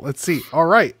 Let's see. All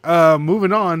right.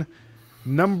 Moving on.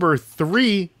 Number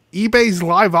 3, eBay's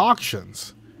live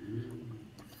auctions.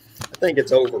 I think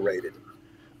it's overrated.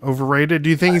 Overrated?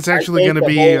 Do you think it's actually going to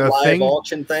be a thing? Live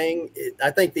auction thing. I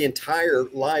think the entire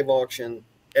live auction,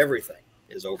 everything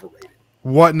is overrated.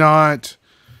 Whatnot,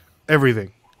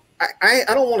 everything. I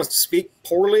don't want to speak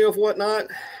poorly of Whatnot,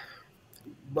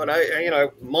 but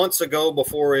months ago,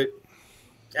 before it,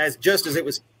 just as it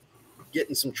was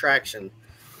getting some traction,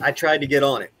 I tried to get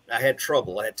on it. I had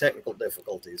trouble. I had technical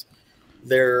difficulties.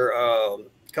 Their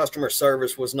customer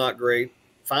service was not great.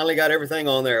 Finally got everything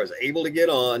on there. I was able to get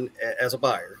on as a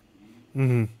buyer.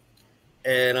 Mm-hmm.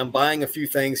 And I'm buying a few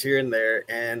things here and there.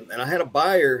 And I had a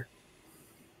buyer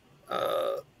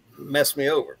mess me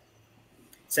over.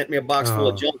 Sent me a box full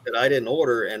of junk that I didn't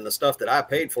order, and the stuff that I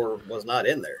paid for was not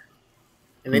in there.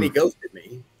 And then he ghosted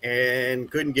me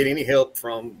and couldn't get any help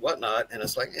from Whatnot. And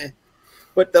it's like,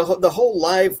 But the whole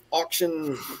live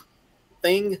auction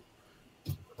thing,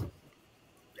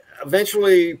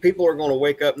 eventually people are going to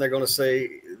wake up and they're going to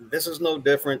say, this is no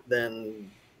different than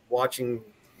watching,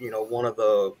 one of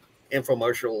the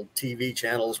infomercial TV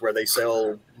channels where they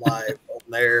sell live on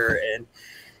there. And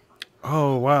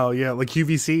oh, wow. Yeah. Like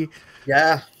QVC.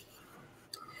 Yeah.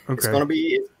 Okay. It's going to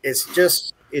be, it's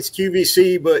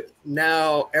QVC, but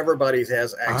now everybody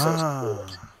has access to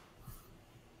it.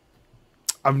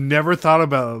 I've never thought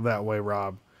about it that way,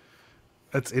 Rob.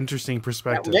 That's interesting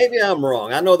perspective. Now, maybe I'm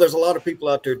wrong. I know there's a lot of people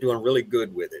out there doing really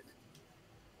good with it.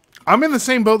 I'm in the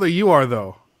same boat that you are,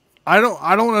 though. I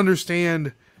don't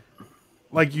understand.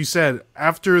 Like you said,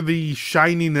 after the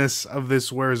shininess of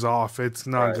this wears off, it's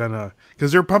not gonna,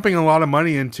 because they're pumping a lot of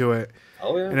money into it.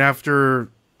 Oh yeah. And after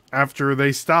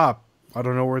they stop, I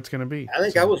don't know where it's gonna be. I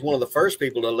think I was one of the first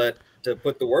people to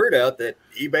put the word out that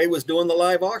eBay was doing the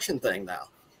live auction thing now.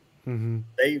 Mm-hmm.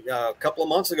 They a couple of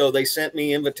months ago they sent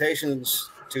me invitations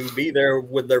to be there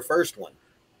with their first one,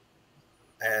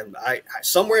 and I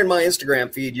somewhere in my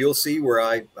Instagram feed you'll see where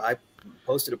I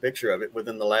posted a picture of it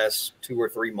within the last 2 or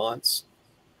 3 months.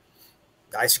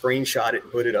 I screenshot it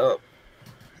and put it up.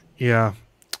 Yeah.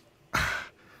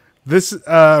 This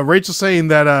Rachel saying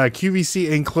that QVC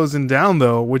ain't closing down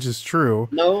though, which is true.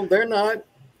 No, they're not.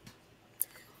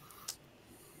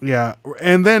 Yeah,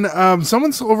 and then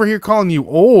someone's over here calling you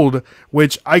old,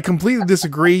 which I completely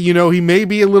disagree. You know, he may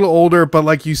be a little older, but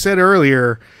like you said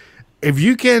earlier, if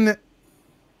you can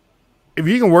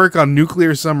work on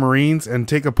nuclear submarines and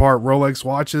take apart Rolex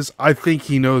watches, I think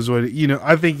he knows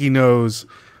I think he knows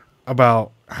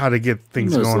about how to get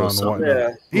things going on and whatnot.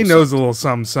 Yeah, He knows a little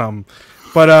some.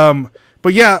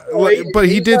 But yeah, well, but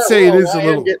he did say it is a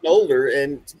little getting older,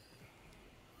 and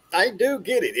I do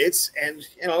get it.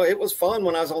 It was fun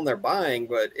when I was on there buying,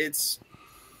 but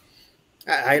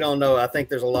I don't know. I think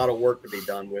there's a lot of work to be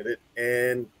done with it,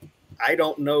 and I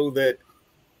don't know that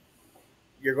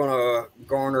you're going to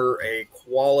garner a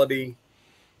quality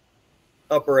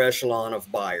upper echelon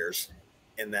of buyers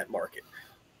in that market.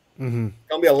 Mm-hmm.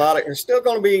 Going to be a lot of. It's still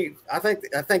going to be. I think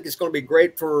it's going to be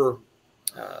great for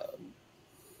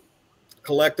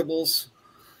collectibles.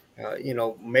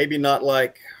 Maybe not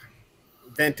like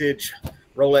vintage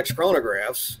Rolex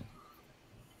chronographs,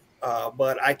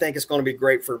 but I think it's going to be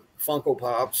great for Funko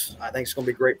Pops. I think it's going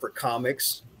to be great for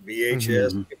comics,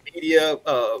 VHS, media,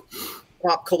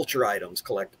 pop culture items,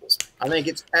 collectibles. I think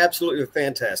it's absolutely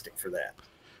fantastic for that.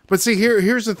 But see,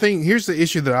 here's the thing. Here's the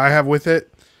issue that I have with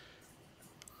it.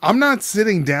 I'm not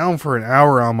sitting down for an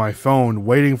hour on my phone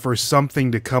waiting for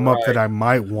something to come up that I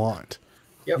might want.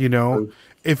 Yep. You know,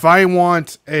 if I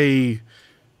want a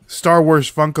Star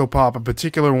Wars Funko Pop, a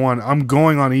particular one, I'm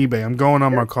going on eBay. I'm going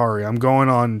on Mercari. I'm going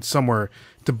on somewhere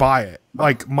to buy it.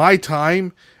 Like, my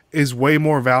time is way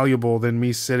more valuable than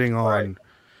me sitting on,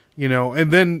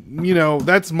 and then,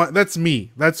 that's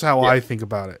me. That's how I think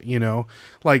about it.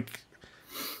 Like,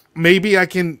 maybe I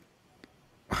can,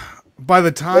 by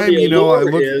the time, I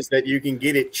look is that you can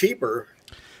get it cheaper.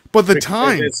 But the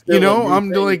time,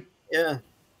 I'm like, yeah,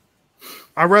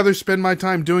 I'd rather spend my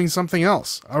time doing something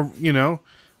else. I don't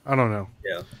know.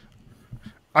 Yeah.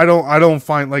 I don't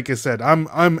find, like I said,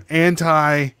 I'm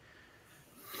anti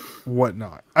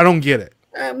whatnot. I don't get it.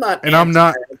 I'm not, and I'm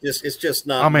not. It's just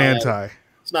not. I'm anti.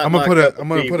 It's not. I'm gonna put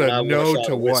a no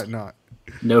to whatnot.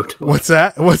 No to what's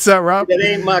that? What's that, Rob? It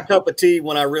ain't my cup of tea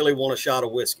when I really want a shot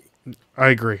of whiskey. I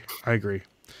agree. There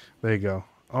you go.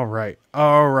 All right.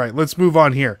 Let's move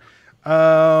on here.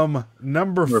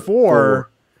 Number four.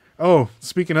 Oh,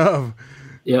 speaking of.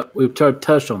 Yep, we've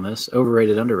touched on this.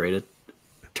 Overrated, underrated.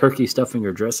 Turkey stuffing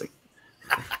or dressing.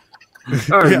 I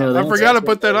forgot to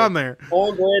put that on there.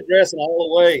 Cornbread dressing all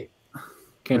the way.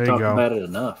 Can't talk about it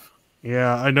enough.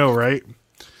 Yeah, I know, right?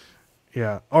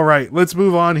 Yeah. All right, let's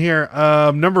move on here.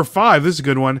 Number 5. This is a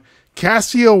good one.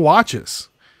 Casio watches.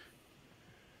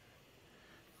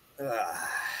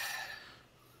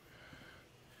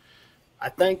 I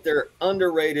think they're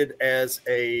underrated as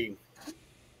a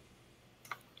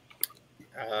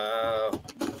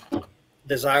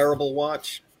desirable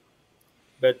watch,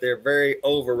 but they're very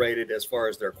overrated as far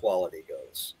as their quality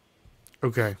goes.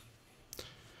 Okay.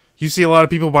 You see a lot of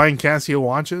people buying Casio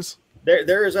watches?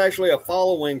 There is actually a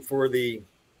following for the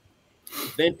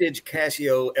vintage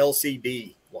Casio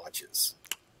LCD watches.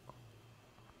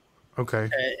 Okay.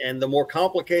 And the more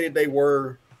complicated they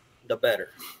were, the better.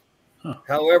 Huh.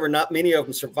 However, not many of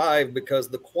them survived because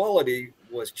the quality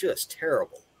was just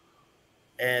terrible,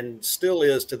 and still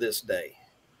is to this day.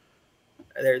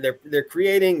 They're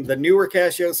creating the newer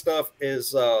Casio stuff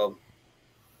is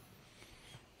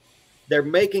they're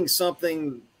making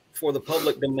something for the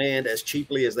public demand as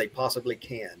cheaply as they possibly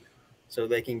can, so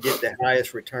they can get the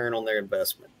highest return on their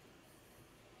investment.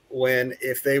 When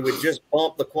if they would just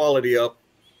bump the quality up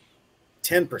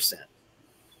 10%,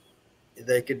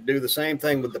 they could do the same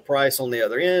thing with the price on the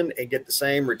other end and get the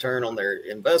same return on their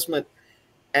investment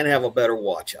and have a better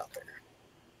watch out there.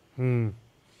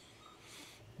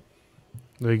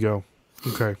 There you go.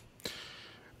 Okay.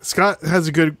 Scott has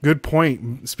a good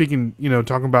point. Speaking,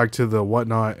 talking back to the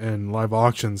whatnot and live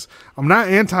auctions. I'm not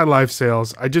anti live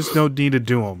sales. I just don't need to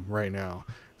do them right now.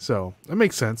 So that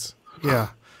makes sense. Yeah.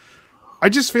 I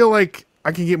just feel like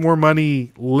I can get more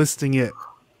money listing it.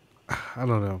 I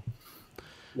don't know.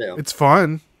 Yeah. It's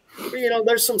fun.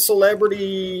 There's some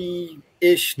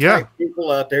celebrity-ish type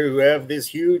people out there who have this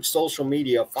huge social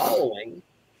media following,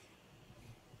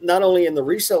 not only in the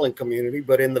reselling community,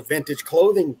 but in the vintage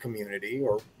clothing community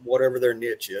or whatever their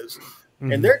niche is.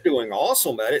 And they're doing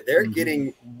awesome at it. They're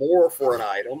getting more for an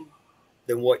item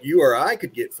than what you or I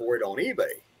could get for it on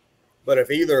eBay. But if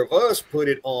either of us put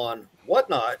it on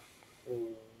whatnot,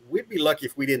 we'd be lucky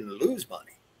if we didn't lose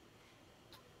money.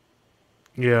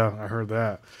 Yeah, I heard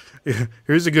that.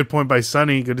 Here's a good point by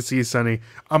Sonny. Good to see you, Sonny.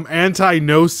 I'm anti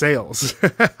no sales.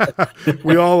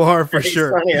 We all are for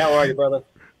sure. Sonny, how are you, brother?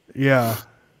 Yeah.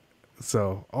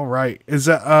 So, all right. Is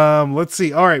that let's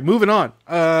see. All right, moving on.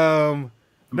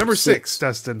 Number 6,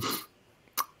 Dustin.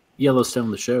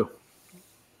 Yellowstone, the show.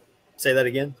 Say that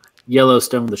again.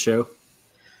 Yellowstone, the show.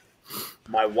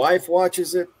 My wife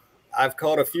watches it. I've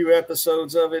caught a few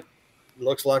episodes of it.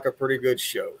 Looks like a pretty good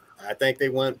show. I think they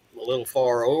went a little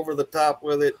far over the top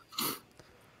with it,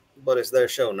 but it's their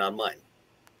show, not mine.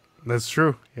 That's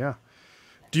true. Yeah.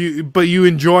 But you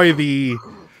enjoy the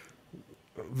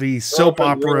soap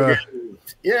opera?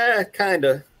 Yeah, kind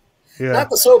of. Yeah. Not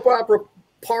the soap opera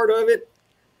part of it,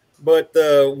 but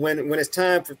when it's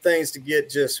time for things to get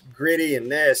just gritty and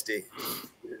nasty,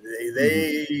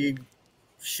 they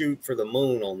shoot for the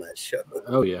moon on that show.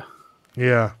 Oh yeah.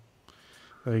 Yeah.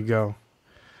 There you go.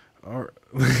 All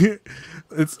right.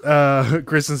 It's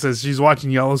Kristen says she's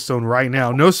watching Yellowstone right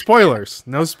now. No spoilers.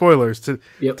 No spoilers.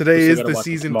 Yep, Today is gotta the watch it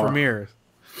season tomorrow. premiere.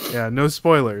 Yeah, no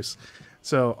spoilers.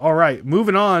 So, all right,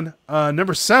 moving on.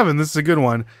 Number 7, this is a good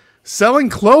one. Selling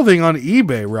clothing on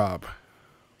eBay, Rob.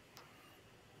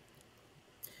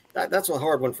 That's a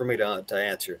hard one for me to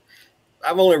answer.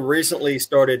 I've only recently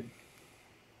started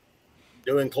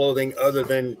doing clothing other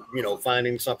than,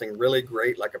 finding something really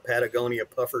great like a Patagonia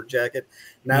puffer jacket.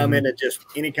 Now I'm into just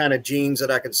any kind of jeans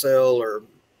that I can sell, or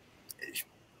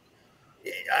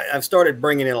I've started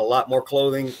bringing in a lot more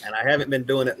clothing, and I haven't been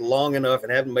doing it long enough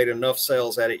and haven't made enough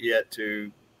sales at it yet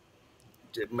to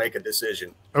make a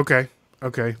decision. Okay.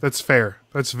 That's fair.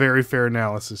 That's very fair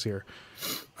analysis here.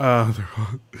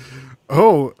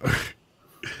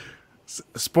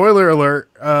 Spoiler alert.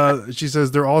 She says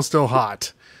they're all still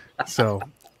hot. So,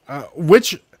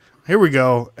 here we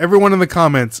go. Everyone in the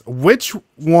comments, which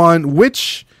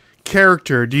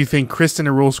character do you think Kristen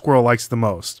and Rule Squirrel likes the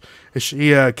most? Is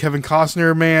she Kevin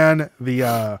Costner man?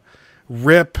 The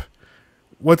Rip?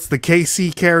 What's the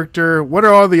KC character? What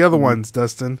are all the other ones,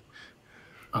 Dustin?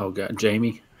 Oh god,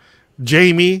 Jamie,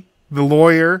 the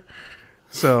lawyer.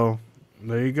 So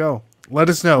there you go. Let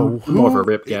us know. I'm more of a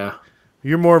Rip guy.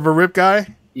 You're more of a Rip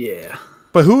guy? Yeah.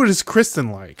 But who does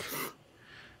Kristen like?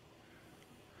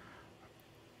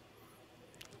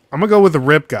 I'm gonna go with the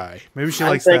Rip guy. Maybe she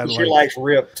likes that. She likes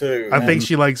Rip too. I think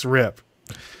she likes Rip.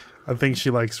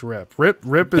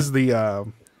 Rip is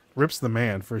the Rip's the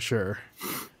man for sure.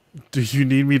 Do you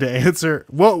need me to answer?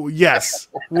 Well, yes.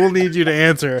 We'll need you to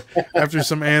answer after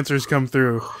some answers come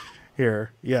through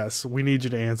here. Yes, we need you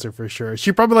to answer for sure.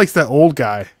 She probably likes that old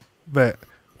guy.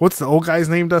 What's the old guy's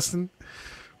name, Dustin?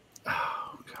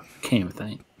 Oh god, can't even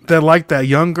think. That like that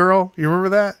young girl. You remember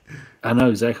that? I know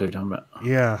exactly what you're talking about.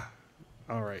 Yeah.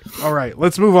 All right.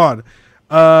 Let's move on.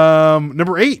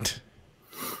 Number 8.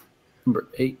 Number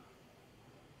 8.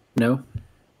 No.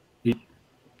 Did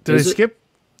I skip?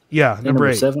 Yeah, number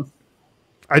 8. 7.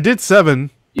 I did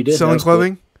 7. You did selling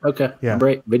clothing. Cool. Okay. Yeah. Number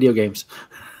 8. Video games.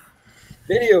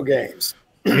 Video games.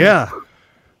 Yeah.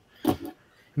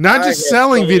 Not just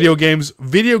selling video games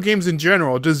in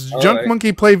general. Does Junk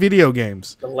Monkey play video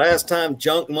games? The last time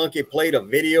Junk Monkey played a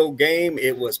video game,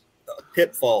 it was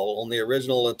Pitfall on the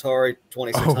original Atari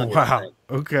 2600. Oh, wow.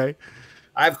 Okay.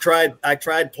 I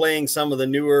tried playing some of the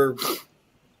newer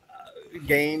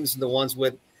games, the ones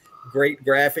with great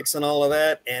graphics and all of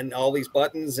that, and all these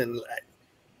buttons. And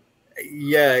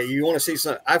yeah, you want to see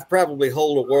some. I've probably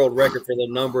hold a world record for the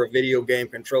number of video game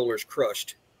controllers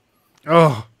crushed.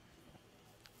 Oh,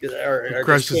 or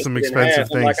crushed is some expensive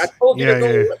things. Like, I told you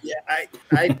to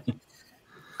go.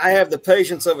 I have the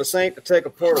patience of a saint to take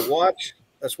apart a watch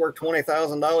that's worth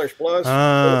 $20,000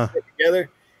 plus, put it together.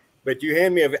 But you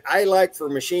hand me I like for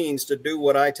machines to do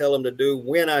what I tell them to do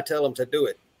when I tell them to do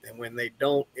it, and when they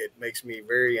don't, it makes me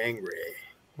very angry.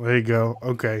 There you go.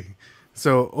 Okay,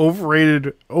 so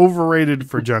overrated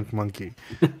for Junk Monkey.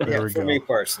 There we go. For me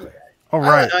personally. All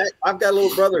right. I've got a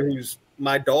little brother who's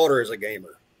my daughter is a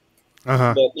gamer.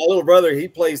 Uh-huh. But my little brother, he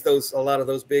plays a lot of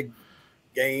those big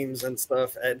games and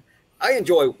stuff, and I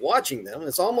enjoy watching them.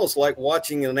 It's almost like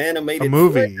watching an animated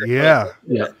movie. Yeah.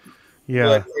 But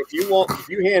if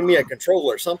you hand me a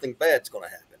controller, something bad's going to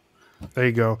happen. There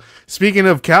you go. Speaking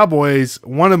of cowboys,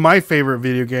 one of my favorite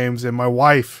video games, and my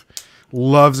wife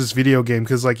loves this video game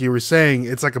because, like you were saying,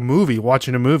 it's like a movie.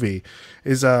 Watching a movie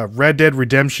is Red Dead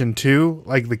Redemption 2,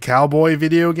 like the cowboy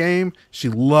video game. She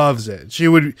loves it.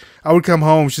 I would come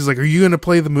home. She's like, "Are you gonna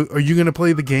play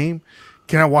the game?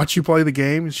 Can I watch you play the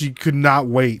game?" She could not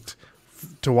wait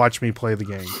to watch me play the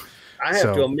game. I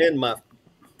have to amend my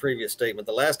previous statement.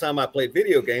 The last time I played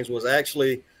video games was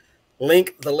actually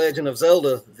Link: The Legend of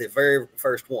Zelda, the very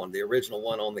first one, the original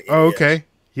one on the NES. Oh, okay.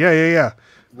 Yeah.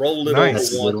 Rolled it over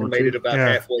once and made it about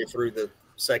halfway through the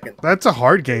second. That's a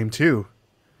hard game too.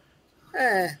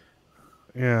 Eh.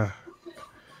 Yeah.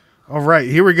 All right,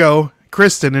 here we go.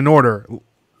 Kristen, in order.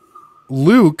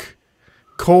 Luke,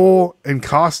 Cole, and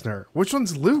Costner. Which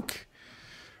one's Luke?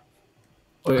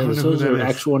 Wait, I don't know who those that are is.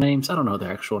 actual names? I don't know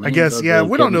their actual I names. guess, Are yeah, they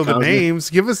we don't know Kevin the Costner? names.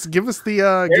 Give us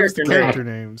the character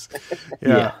names.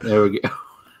 Yeah, there we go.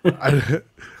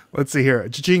 Let's see here.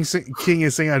 King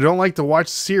is saying, I don't like to watch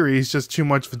series, just too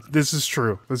much. This is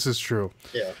true.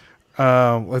 Yeah.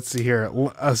 Let's see here.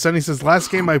 Sunny says,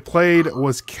 last game I played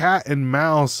was Cat and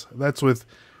Mouse. That's with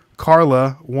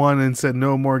Carla. Won and said,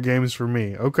 no more games for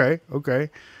me. Okay.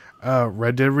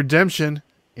 Red Dead Redemption.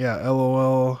 Yeah,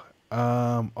 LOL.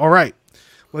 All right.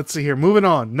 Let's see here. Moving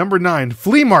on. Number 9,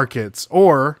 flea markets,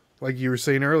 or, like you were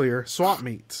saying earlier, swap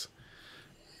meets.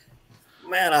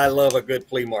 Man, I love a good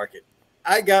flea market.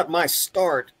 I got my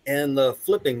start in the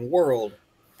flipping world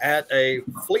at a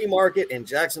flea market in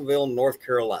Jacksonville, North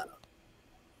Carolina.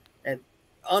 And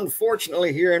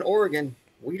unfortunately, here in Oregon,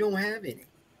 we don't have any.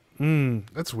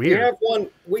 That's weird.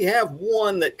 We have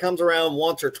one that comes around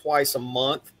once or twice a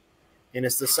month, and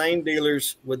it's the same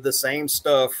dealers with the same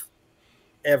stuff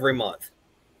every month.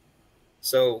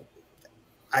 So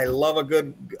I love a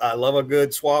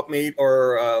good swap meet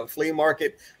or flea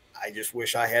market. I just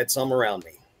wish I had some around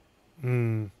me.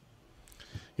 You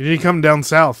need to come down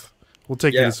south. We'll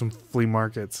take you to some flea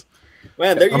markets.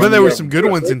 Man, I bet there were some good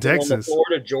ones in Texas.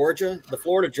 The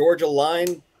Florida Georgia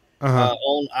line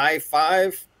on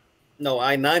I-5, no,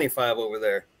 I-95 over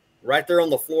there. Right there on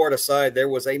the Florida side, there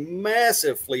was a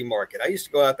massive flea market. I used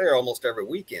to go out there almost every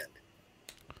weekend.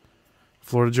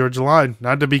 Florida Georgia line,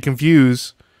 not to be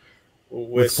confused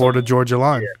with Florida Georgia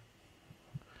line.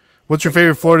 Yeah. What's your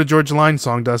favorite Florida Georgia line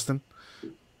song, Dustin?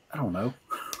 I don't know.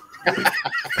 I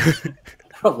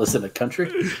don't listen to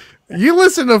country. You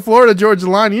listen to Florida Georgia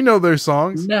Line, you know their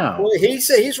songs. No. Well,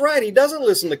 he's right. He doesn't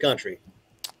listen to country.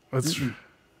 What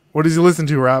does he listen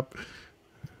to, Rob?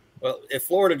 Well, if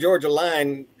Florida Georgia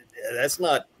Line, that's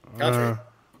not country.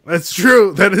 That's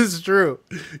true. That is true.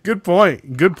 Good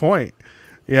point.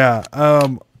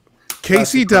 Yeah.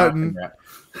 Casey Dutton,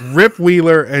 Rip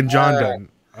Wheeler, and John Dutton.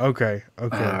 Okay.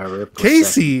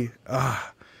 Casey,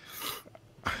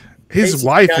 his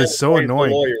wife is so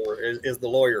annoying. Is the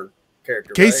lawyer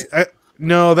character? Casey, right?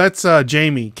 no, that's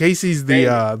Jamie. Casey's the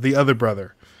other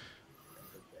brother,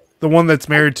 the one that's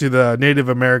married to the Native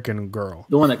American girl.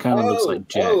 The one that kind of looks like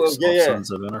Jax,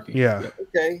 Sons of Anarchy. Yeah.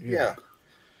 Okay. Yeah.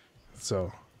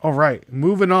 So, all right,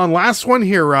 moving on. Last one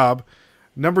here, Rob.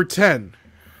 Number 10.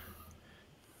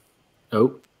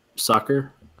 Oh,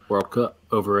 soccer World Cup,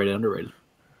 overrated, underrated.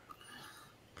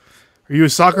 Are you a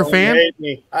soccer fan?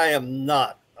 I am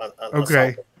not.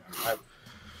 Okay.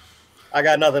 I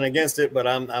got nothing against it, but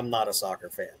I'm not a soccer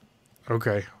fan.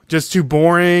 Okay. Just too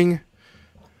boring.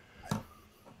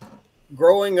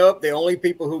 Growing up, the only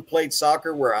people who played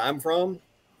soccer where I'm from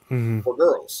were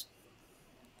girls.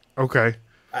 Okay.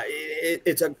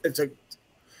 It's a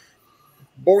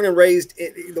born and raised.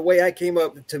 The way I came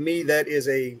up, to me, that is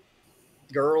a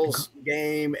girls'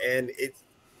 game, and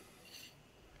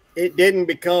it didn't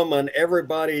become an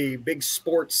everybody big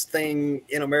sports thing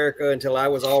in America until I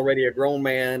was already a grown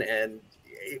man, and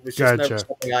it was just never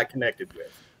something I connected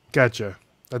with. Gotcha.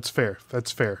 That's fair.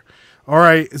 All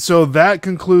right. So that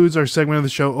concludes our segment of the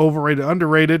show, overrated,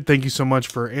 underrated. Thank you so much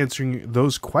for answering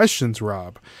those questions,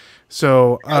 Rob.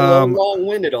 So I'm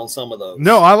long-winded on some of those.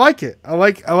 No, I like it. I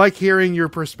like hearing your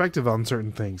perspective on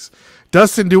certain things.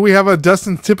 Dustin, do we have a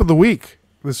Dustin tip of the week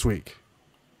this week?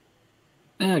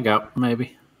 Yeah, I got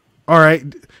maybe. All right.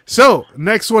 So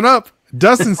next one up,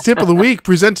 Dustin's tip of the week,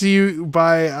 presented to you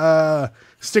by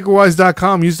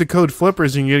stickerwise.com. Use the code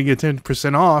flippers and you're going to get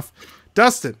 10% off.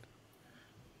 Dustin,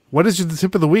 what is the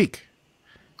tip of the week?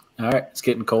 All right. It's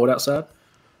getting cold outside.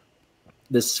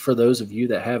 This is for those of you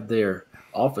that have their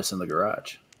office in the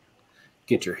garage.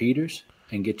 Get your heaters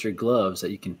and get your gloves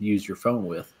that you can use your phone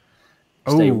with.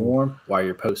 Stay warm while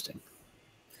you're posting.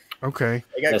 Okay.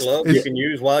 They got gloves you can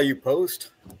use while you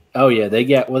post? Oh, yeah. They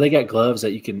got gloves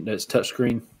that you can, that's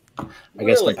touchscure. I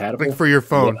guess compatible. Like for your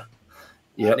phone.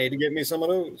 Yeah. Yep. I need to get me some of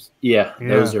those. Yeah,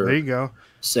 those are there you go.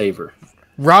 Saver.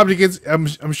 Rob,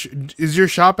 is your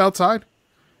shop outside?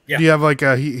 Yeah. Do you have like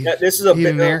a this is a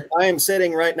bit there? I am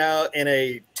sitting right now in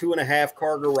a 2.5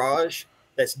 car garage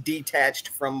that's detached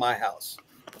from my house.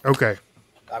 Okay.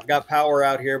 I've got power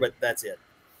out here, but that's it.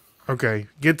 Okay.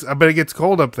 I bet it gets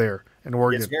cold up there in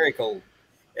Oregon. It's very cold.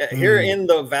 Here in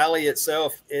the valley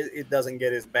itself, it doesn't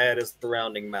get as bad as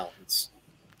surrounding mountains.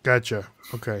 Gotcha.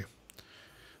 Okay.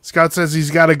 Scott says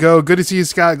he's got to go. Good to see you,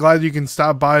 Scott. Glad you can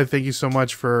stop by. Thank you so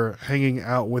much for hanging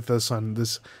out with us on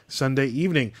this Sunday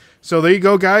evening. So there you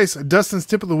go, guys. Dustin's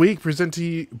tip of the week presented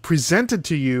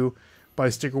to you by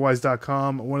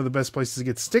stickerwise.com, one of the best places to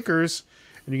get stickers,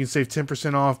 and you can save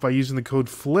 10% off by using the code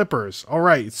flippers. All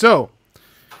right. So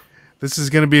This is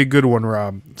going to be a good one,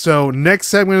 Rob. So next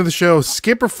segment of the show,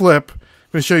 skip or flip. I'm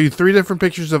going to show you 3 different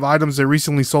pictures of items that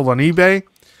recently sold on eBay.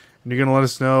 And you're going to let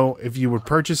us know if you would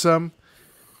purchase them.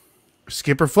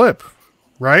 Skip or flip,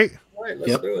 right? All right,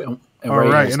 let's do it. And All Ray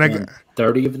right, has and I done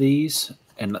 30 of these,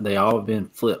 and they all have been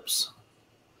flips.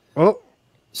 Oh,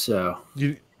 So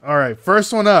all right.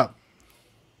 First one up.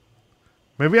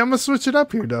 Maybe I'm gonna switch it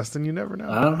up here, Dustin. You never know.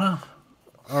 I don't know.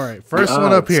 All right, first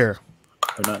one up here.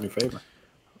 They're not in your favor.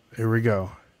 Here we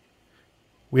go.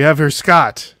 We have here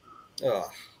Scott. Oh,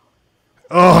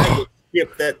 Oh,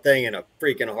 skip that thing in a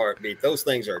freaking heartbeat. Those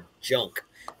things are junk,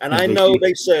 and I know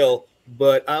they sell.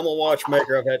 But I'm a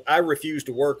watchmaker. I refuse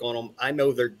to work on them. I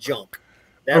know they're junk.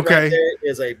 That Okay. right there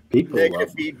is a People love negative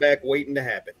them. feedback waiting to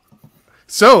happen.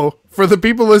 so for the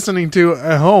people listening to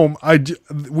at home,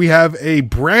 we have a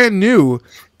brand new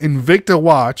Invicta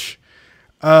watch.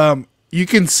 You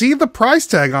can see the price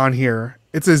tag on here.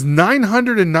 It says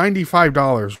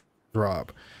 $995.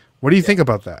 Rob, what do you think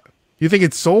about that? You think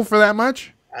it's sold for that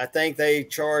much? I think they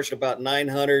charged about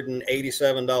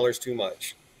 $987 too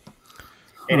much.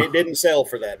 And it didn't sell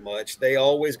for that much. They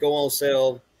always go on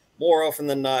sale more often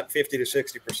than not, 50 to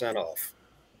 60% off.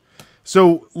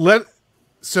 So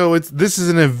this is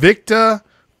an Invicta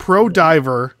Pro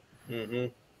Diver. Mm-hmm.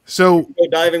 So Go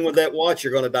diving with that watch,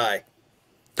 you're going to die.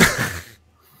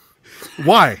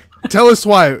 why? Tell us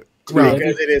why, Rob.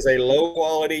 Because it is a low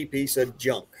quality piece of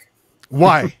junk.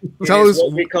 Why? It Tell is us.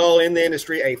 what we call in the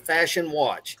industry a fashion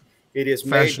watch. It is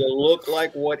made Fashion. to look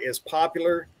like what is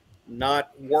popular,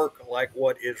 not work like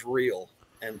what is real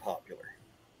and popular.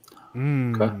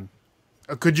 Okay.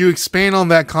 Could you expand on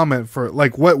that comment for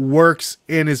like what works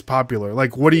and is popular?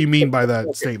 Like, what do you mean by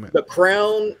that statement? The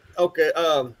crown, okay.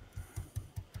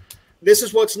 This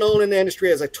is what's known in the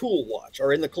industry as a tool watch,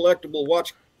 or in the collectible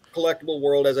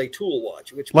world as a tool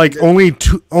watch. Which Like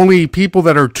only people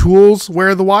that are tools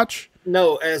wear the watch?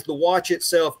 No, as the watch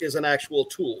itself is an actual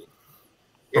tool.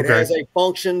 It Okay. has a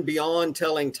function beyond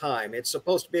telling time. It's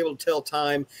supposed to be able to tell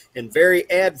time in very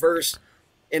adverse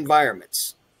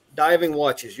environments. Diving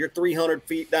watches, you're 300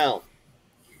 feet down.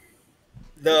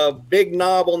 The big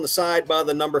knob on the side by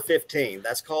the number 15,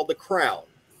 that's called the crown.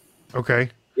 Okay.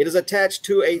 It is attached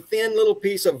to a thin little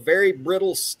piece of very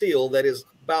brittle steel that is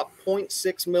about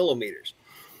 0.6 millimeters.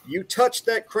 You touch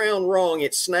that crown wrong,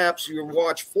 it snaps, your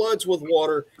watch floods with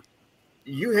water.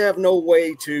 You have no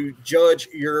way to judge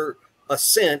your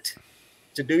ascent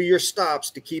to do your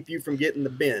stops to keep you from getting the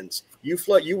bends. You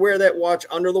wear that watch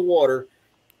under the water,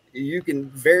 you can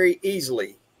very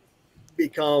easily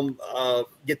get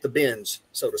the bends,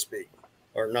 so to speak.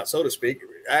 Or not so to speak,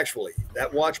 actually.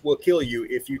 That watch will kill you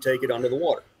if you take it under the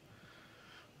water.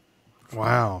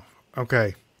 Wow.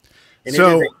 Okay. And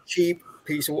So- it is a cheap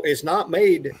piece of, it's not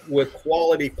made with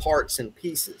quality parts and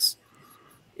pieces.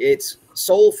 Its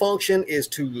sole function is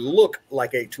to look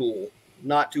like a tool,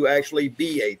 not to actually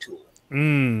be a tool.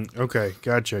 Okay.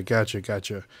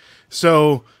 Gotcha.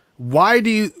 So why do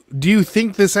you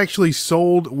think this actually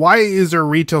sold? Why is there a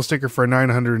retail sticker for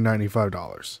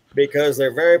 $995? Because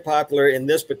they're very popular. In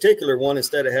this particular one,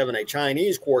 instead of having a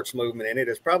Chinese quartz movement in it,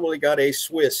 it's probably got a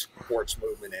Swiss quartz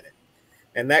movement in it.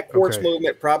 And that quartz Okay.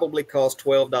 movement probably cost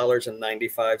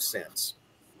 $12.95.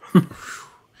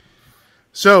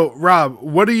 So, Rob,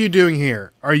 what are you doing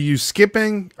here? Are you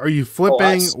skipping? Are you Oh, flipping?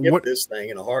 I skip this thing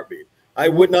in a heartbeat. I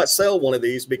would not sell one of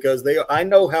these because I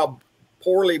know how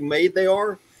poorly made they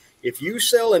are. If you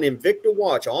sell an Invicta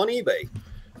watch on eBay,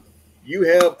 you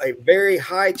have a very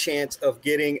high chance of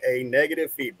getting a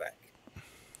negative feedback.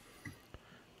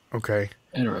 Okay.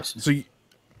 Interesting.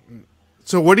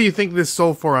 So what do you think this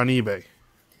sold for on eBay,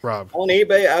 Rob? On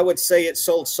eBay, I would say it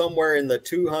sold somewhere in the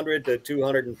 $200 to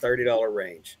 $230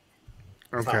 range.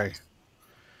 Okay.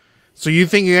 So you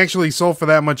think it actually sold for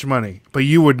that much money, but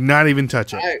you would not even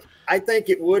touch it? I think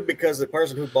it would because the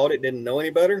person who bought it didn't know any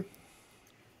better.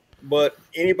 But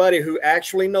anybody who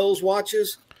actually knows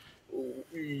watches,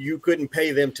 you couldn't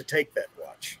pay them to take that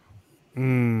watch.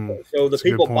 So the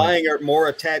people buying are more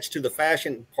attached to the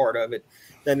fashion part of it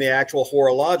than the actual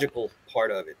horological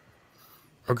part of it.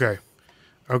 Okay.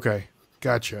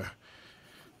 Gotcha.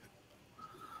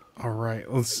 All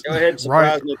right. Let's Go ahead,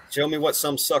 surprise me. Show me what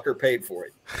some sucker paid for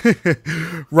it.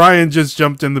 Ryan just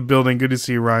jumped in the building. Good to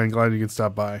see you, Ryan. Glad you can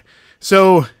stop by.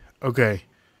 So, okay.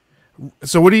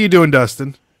 So what are you doing,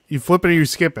 Dustin? You flipping or you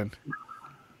skipping?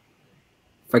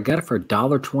 If I got it for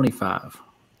 $1.25.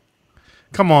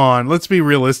 Come on, let's be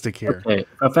realistic here. Okay,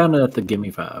 if I found it at the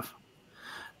Gimme Five.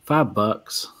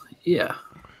 $5, yeah.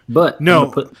 But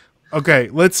No. Okay,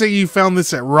 let's say you found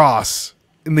this at Ross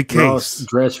in the case. Ross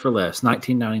dress for less,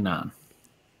 $19.99.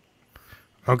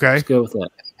 Okay. Let's go with that.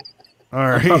 All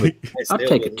right. I'll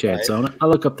take a chance on it. I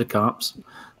look up the comps.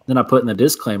 Then I put in the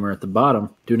disclaimer at the bottom,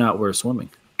 do not wear swimming.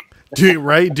 Do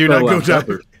not go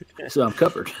down. So I'm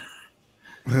covered.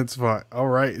 That's fine. All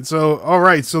right. So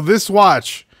this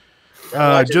watch,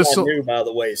 Watch just is so, not new, by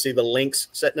the way. See the links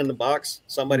sitting in the box?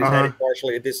 Somebody's had it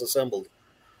partially disassembled.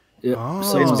 Yeah. Oh.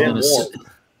 It's been worn.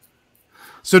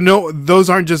 So no, those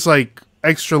aren't just like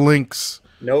extra links.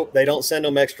 Nope, they don't send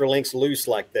them extra links loose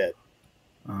like that.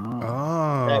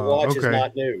 Oh, That watch is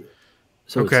not new.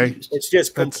 So okay. It's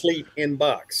just complete in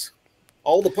box.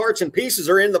 All the parts and pieces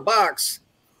are in the box.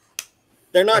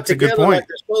 They're not together like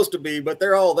they're supposed to be, but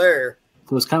they're all there.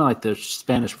 So it's kind of like the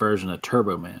Spanish version of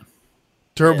Turbo Man.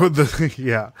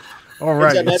 Yeah. All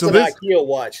right. That's an IKEA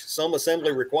watch. Some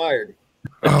assembly required.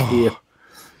 Oh.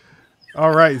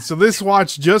 All right. So this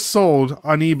watch just sold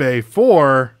on eBay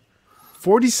for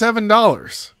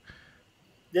 $47.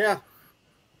 Yeah.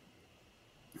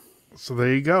 So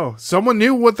there you go. Someone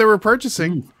knew what they were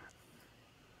purchasing.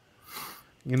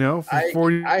 You know, for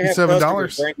 $47. I have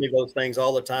customers bring me those things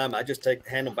all the time. I just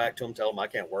hand them back to them, tell them I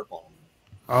can't work on them.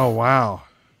 Oh, wow.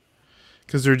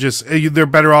 Because they're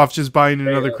better off just buying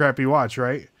another crappy watch,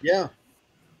 right? Yeah.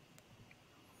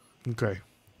 Okay.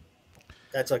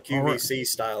 That's a QVC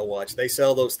style watch. They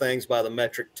sell those things by the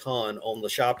metric ton on the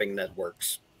shopping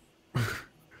networks.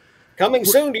 Coming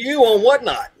soon to you on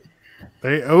Whatnot.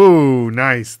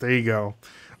 Nice. There you go.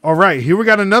 All right. Here we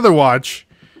got another watch.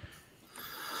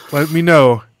 Let me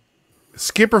know.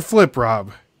 Skip or flip,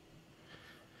 Rob?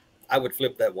 I would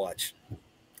flip that watch.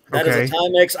 That is a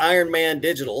Timex Ironman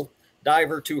Digital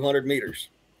Diver 200 meters.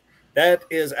 That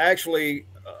is actually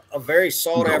a very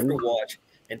sought-after watch.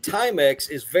 And Timex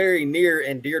is very near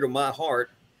and dear to my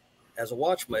heart as a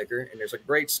watchmaker. And there's a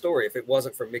great story. If it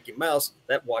wasn't for Mickey Mouse,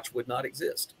 that watch would not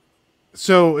exist.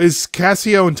 So is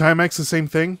Casio and Timex the same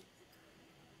thing?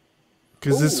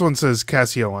 Because this one says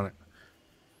Casio on it.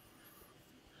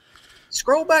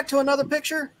 Scroll back to another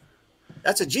picture.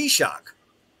 That's a G-Shock.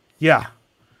 Yeah.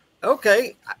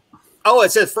 Okay. Oh,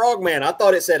 it says Frogman. I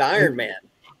thought it said Iron Man.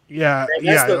 Yeah.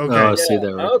 Okay. Oh, I see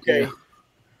that. Right. Okay. Yeah.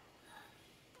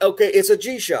 Okay, it's a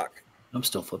G-Shock. I'm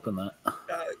still flipping that.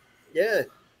 Yeah.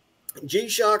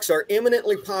 G-Shocks are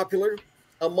eminently popular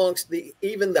amongst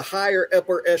even the higher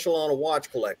upper echelon of watch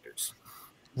collectors.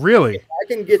 Really? If I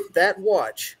can get that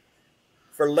watch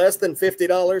for less than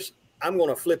 $50, I'm going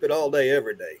to flip it all day,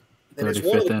 every day. And it's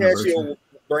one of the Casio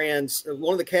brands,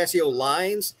 one of the Casio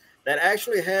lines that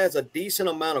actually has a decent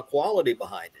amount of quality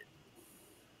behind it.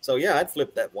 So, yeah, I'd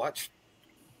flip that watch.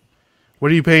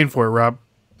 What are you paying for it, Rob?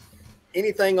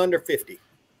 Anything under 50.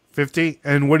 50?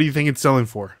 And what do you think it's selling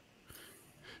for?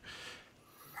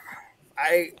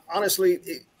 I honestly,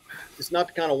 it's not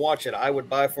the kind of watch that I would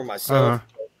buy for myself.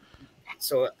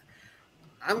 So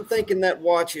I'm thinking that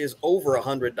watch is over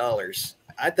 $100.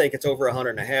 I think it's over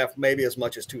 $150, maybe as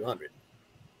much as $200.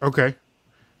 Okay.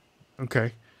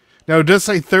 Now it does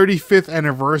say 35th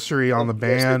anniversary on the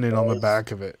band and on the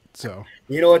back of it. So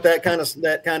you know what that kind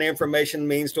of information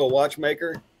means to a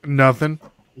watchmaker? Nothing.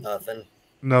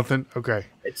 Okay.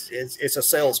 It's a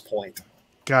sales point.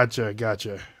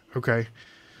 Gotcha. Okay.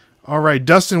 All right,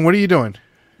 Dustin, what are you doing?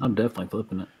 I'm definitely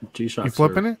flipping it. G-Shocks. You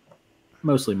flipping it?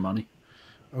 Mostly money.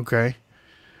 Okay.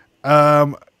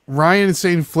 Ryan is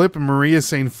saying flip, and Maria is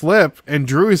saying flip, and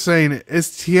Drew is saying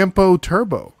it's tiempo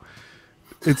turbo.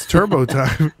 It's turbo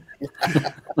time.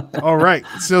 All right.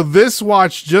 So this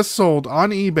watch just sold on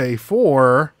eBay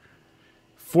for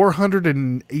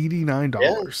 $489.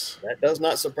 Yeah, that does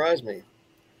not surprise me.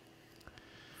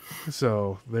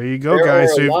 So there you go, there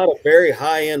guys. There are a lot of very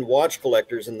high-end watch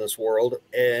collectors in this world,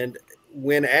 and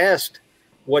when asked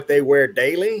what they wear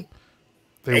daily,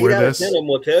 they wear this. 8 out of 10 of them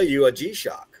will tell you a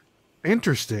G-Shock.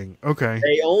 Interesting. Okay.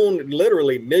 They own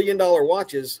literally $1 million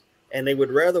watches, and they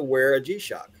would rather wear a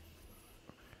G-Shock.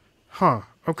 Huh.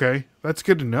 Okay. That's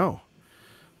good to know.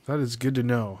 That is good to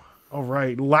know. All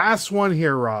right. Last one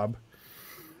here, Rob.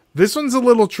 This one's a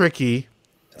little tricky,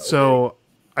 so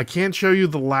I can't show you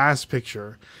the last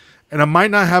picture. And I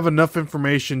might not have enough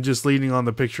information just leading on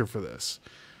the picture for this.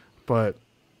 But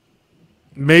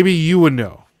maybe you would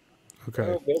know. Okay.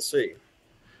 Well, we'll see.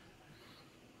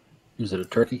 Is it a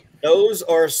turkey? Those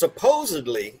are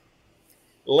supposedly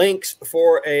links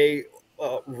for a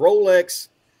Rolex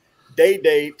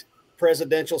day-date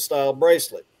presidential style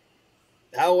bracelet.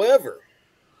 However,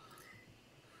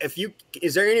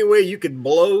 is there any way you could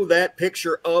blow that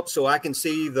picture up so I can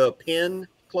see the pin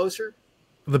closer?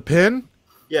 The pin?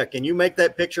 Yeah. Can you make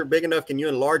that picture big enough? Can you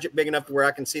enlarge it big enough to where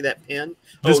I can see that pin?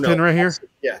 This pin right here?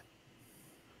 Yeah.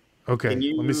 Okay. Can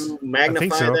you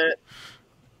magnify that?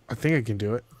 I think I can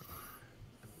do it.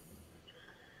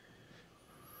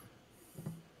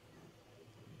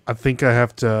 I think I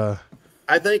have to.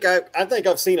 I think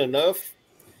I've seen enough.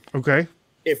 Okay.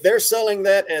 If they're selling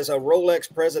that as a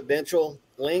Rolex Presidential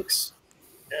links,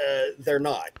 they're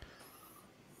not.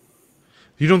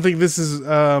 You don't think this is?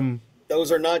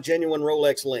 Those are not genuine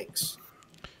Rolex links.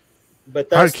 But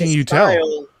How that's can the you style,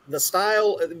 tell? the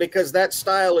style, because that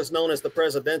style is known as the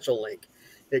Presidential link.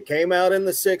 It came out in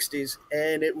the 60s,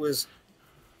 and it was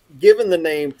given the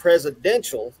name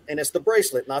Presidential, and it's the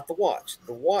bracelet, not the watch.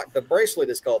 The bracelet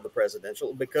is called the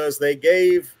Presidential because they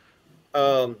gave,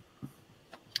 I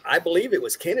believe it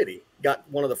was Kennedy, got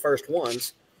one of the first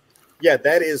ones. Yeah,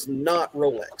 that is not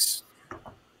Rolex.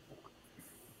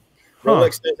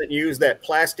 Rolex doesn't use that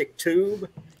plastic tube.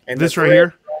 And this right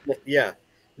here? Yeah.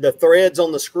 The threads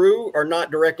on the screw are not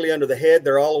directly under the head.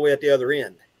 They're all the way at the other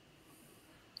end.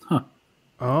 Huh.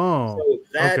 Oh. So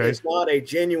that is not a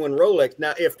genuine Rolex.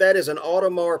 Now, if that is an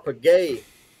Audemars Piguet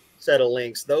set of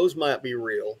links, those might be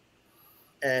real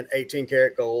and 18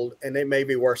 karat gold, and they may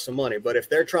be worth some money. But if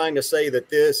they're trying to say that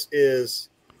this is,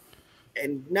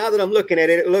 and now that I'm looking at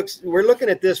it, we're looking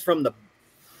at this from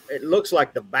it looks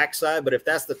like the backside, but if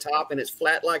that's the top and it's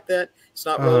flat like that, it's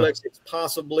not Rolex. It's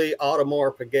possibly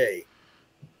Audemars Piguet.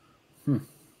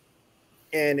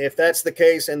 And if that's the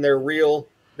case and they're real,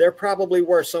 they're probably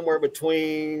worth somewhere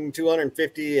between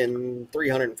 $250 and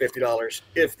 $350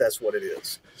 if that's what it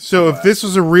is. So if this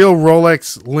was a real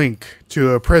Rolex link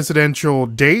to a presidential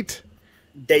date,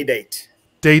 day date,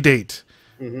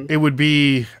 it would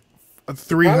be a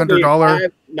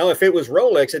 $300. No, if it was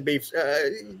Rolex, it'd be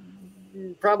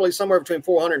probably somewhere between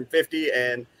 $450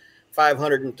 and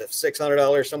 $500 to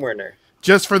 $600, somewhere in there.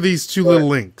 Just for these two little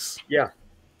links. Yeah.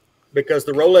 Because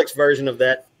the Rolex version of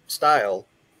that style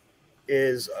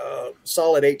is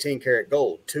solid 18 karat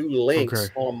gold. Two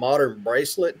links on a modern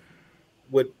bracelet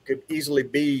could easily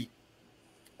be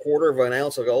quarter of an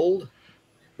ounce of gold,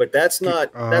 but that's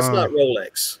not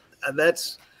Rolex.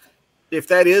 That's if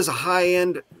that is a high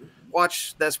end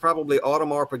watch, that's probably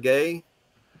Audemars Piguet.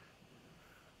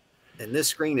 And this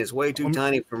screen is way too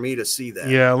tiny for me to see that.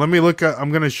 Yeah, let me look at,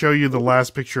 I'm going to show you the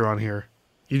last picture on here.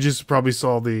 You just probably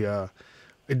saw the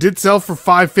it did sell for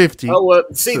 $550. Oh, well,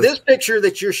 see, this picture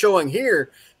that you're showing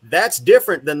here, that's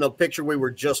different than the picture we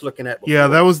were just looking at before. Yeah,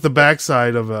 that was the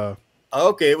backside of a.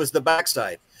 Okay, it was the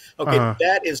backside. Okay,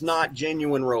 that is not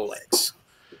genuine Rolex.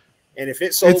 And if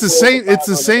it sold, it's the same. It's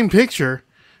the same picture.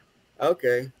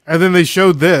 Okay. And then they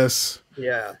showed this.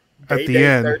 Yeah. At the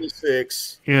end.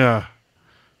 36. Yeah.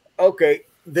 Okay,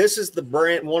 this is the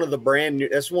brand. One of the brand new.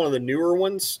 That's one of the newer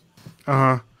ones.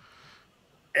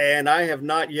 And I have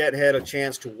not yet had a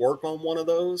chance to work on one of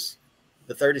those,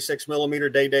 the 36 millimeter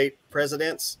day date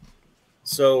presidents.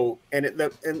 So, and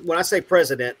when I say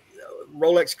president,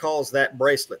 Rolex calls that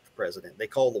bracelet the president. They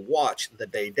call the watch the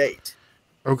day date.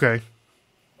 Okay.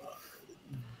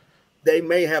 They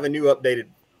may have a new updated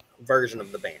version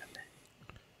of the band.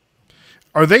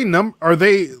 Are they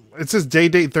it says day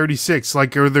date 36.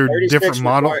 Like, are there different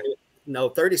model? No,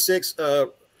 36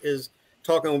 is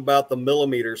talking about the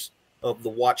millimeters of the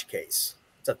watch case.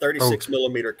 It's a 36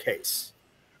 millimeter case.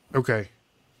 Okay.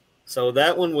 So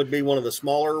that one would be one of the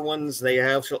smaller ones. They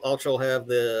also have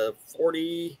the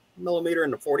 40 millimeter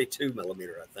and the 42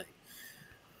 millimeter, I think.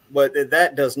 But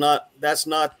that's not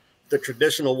the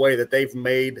traditional way that they've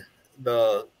made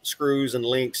the screws and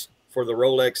links for the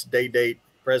Rolex day date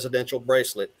presidential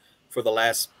bracelet for the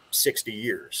last 60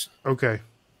 years. Okay.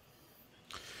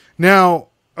 Now,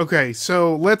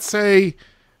 so let's say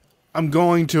I'm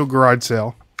going to a garage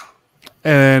sale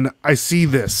and I see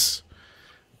this.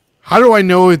 How do I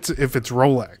know if it's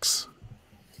Rolex?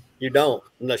 You don't,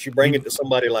 unless you bring it to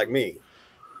somebody like me.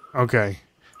 Okay.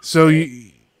 So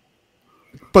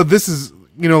but this is,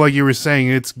 like you were saying,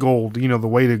 it's gold, the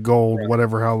weighted gold,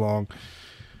 whatever, how long.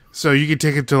 So you could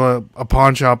take it to a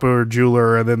pawn shop or a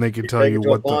jeweler, and then they can tell you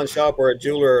what. A pawn shop or a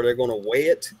jeweler, they're going to weigh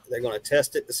it. They're going to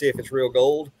test it to see if it's real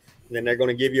gold. And then they're going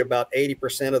to give you about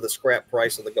 80% of the scrap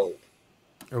price of the gold.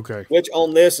 Okay. Which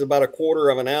on this, about a quarter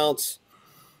of an ounce,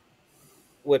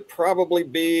 would probably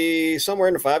be somewhere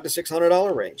in the $500 to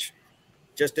 $600 range,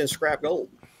 just in scrap gold.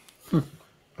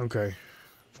 Okay.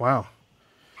 Wow.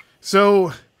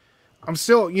 So I'm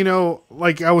still,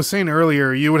 like I was saying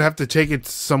earlier, you would have to take it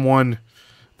to someone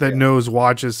that knows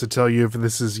watches to tell you if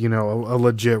this is, a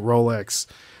legit Rolex.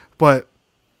 But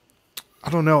I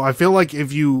don't know. I feel like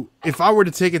if I were to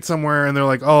take it somewhere and they're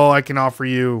like, oh, I can offer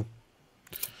you,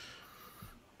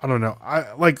 I don't know.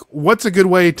 What's a good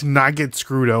way to not get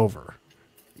screwed over?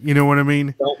 You know what I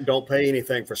mean? Don't pay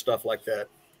anything for stuff like that.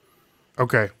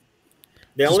 Okay.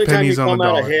 The only time you come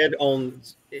out ahead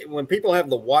when people have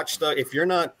the watch stuff, if you're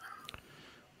not,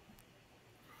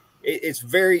 it's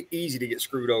very easy to get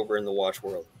screwed over in the watch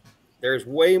world. There's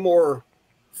way more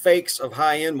fakes of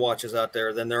high-end watches out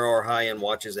there than there are high-end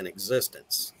watches in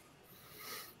existence.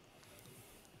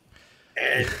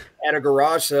 And at a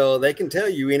garage sale, they can tell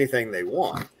you anything they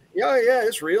want. Yeah,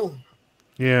 it's real.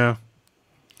 Yeah.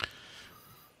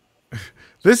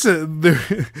 This is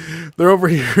they're over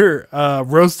here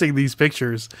roasting these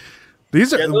pictures.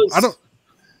 These are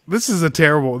This is a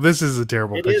terrible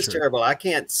picture. It is terrible. I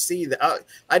can't see that.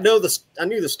 I knew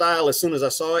the style as soon as I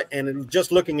saw it, and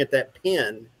just looking at that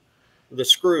pin, the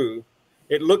screw,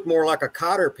 it looked more like a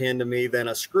cotter pin to me than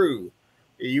a screw.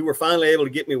 You were finally able to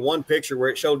get me one picture where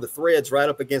it showed the threads right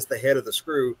up against the head of the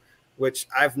screw, which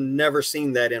I've never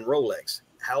seen that in Rolex.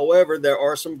 However, there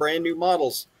are some brand new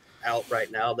models out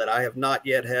right now that I have not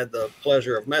yet had the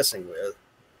pleasure of messing with.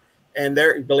 And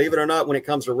there, believe it or not, when it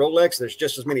comes to Rolex, there's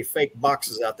just as many fake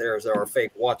boxes out there as there are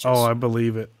fake watches. Oh, I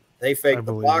believe it. They fake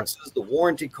the boxes, the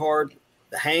warranty card,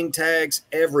 the hang tags,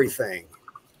 everything.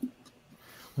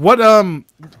 What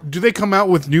do they come out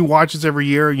with new watches every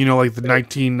year? You know, like the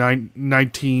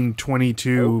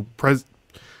 1922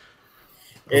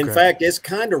 In fact, it's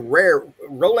kind of rare.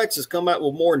 Rolex has come out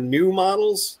with more new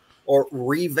models or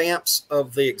revamps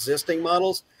of the existing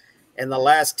models in the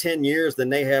last 10 years than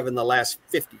they have in the last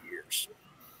 50 years.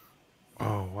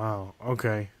 Oh, wow.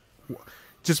 Okay.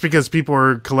 Just because people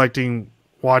are collecting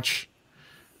watch.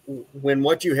 When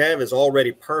what you have is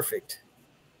already perfect.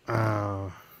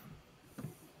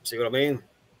 See what I mean?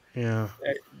 Yeah.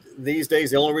 These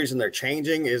days, the only reason they're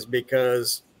changing is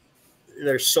because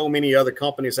there's so many other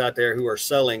companies out there who are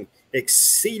selling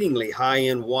exceedingly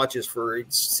high-end watches for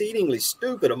exceedingly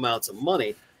stupid amounts of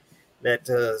money that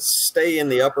stay in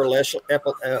the upper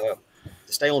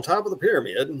stay on top of the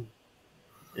pyramid,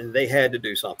 and they had to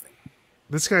do something.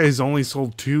 This guy has only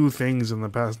sold 2 things in the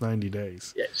past 90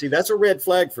 days. Yeah, see, that's a red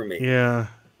flag for me. Yeah.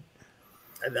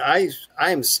 I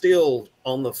am still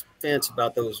on the fence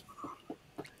about those.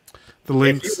 The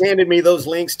links. If you handed me those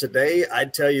links today,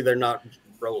 I'd tell you they're not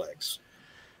Rolex.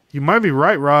 You might be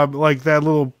right, Rob. Like that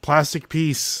little plastic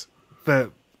piece that.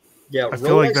 Yeah, I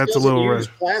feel like that's a little use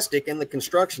plastic in the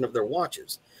construction of their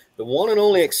watches. The one and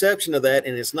only exception to that,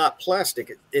 and it's not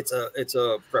plastic. It's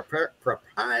a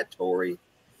proprietary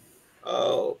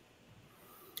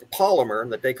polymer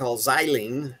that they call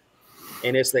xylene,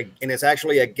 and it's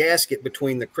actually a gasket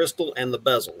between the crystal and the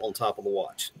bezel on top of the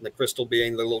watch. And the crystal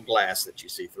being the little glass that you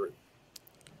see through.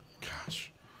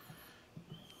 Gosh.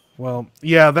 Well,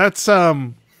 yeah, that's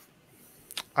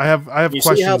I have you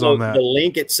questions see how on that. The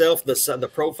link itself,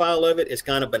 the profile of it is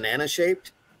kind of banana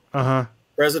shaped.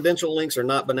 Presidential links are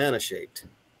not banana shaped.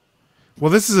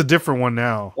 Well, this is a different one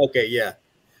now. Okay, yeah.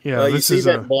 Yeah, you see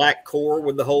that black core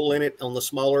with the hole in it on the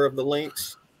smaller of the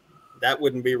links? That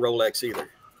wouldn't be Rolex either.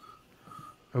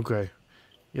 Okay.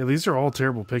 Yeah, these are all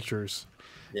terrible pictures.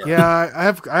 Yeah,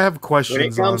 I have questions. When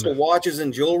it comes to watches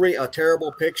and jewelry, a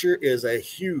terrible picture is a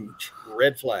huge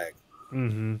red flag.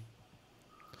 Mm-hmm.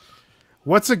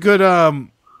 What's a good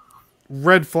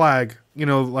red flag? You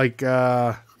know, like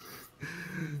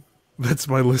that's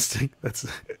my listing. That's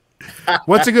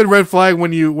what's a good red flag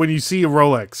when you see a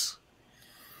Rolex?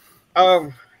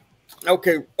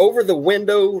 Okay, over the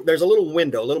window, there's a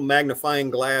little magnifying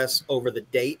glass over the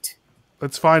date.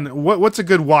 Let's find what's a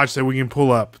good watch that we can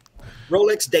pull up.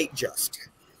 Rolex Date Just.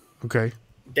 Okay.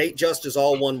 Date Just is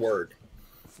all one word.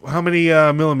 How many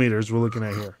millimeters we're looking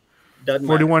at here? Doesn't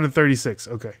 41 matter. and 36.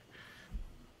 Okay.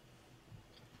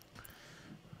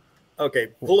 Okay,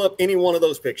 pull up any one of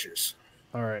those pictures.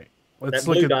 All right. Let's that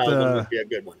look blue at dial one would be a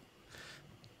good one.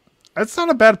 That's not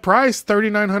a bad price.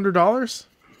 $3,900.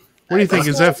 What do you think?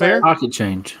 Is that fair? Pocket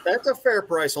change. That's a fair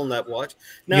price on that watch.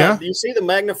 Now, do you see the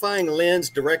magnifying lens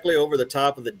directly over the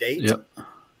top of the date? Yep.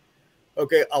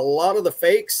 Okay, a lot of the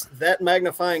fakes, that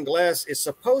magnifying glass is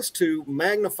supposed to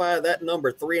magnify that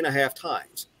number 3.5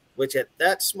 times, which at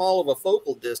that small of a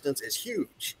focal distance is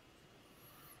huge.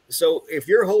 So if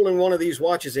you're holding one of these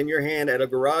watches in your hand at a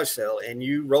garage sale and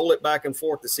you roll it back and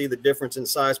forth to see the difference in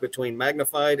size between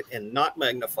magnified and not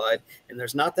magnified, and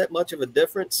there's not that much of a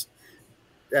difference,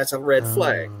 that's a red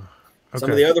flag. Okay.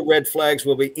 Some of the other red flags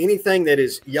will be anything that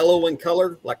is yellow in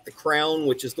color, like the crown,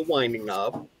 which is the winding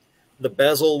knob, the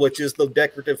bezel, which is the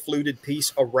decorative fluted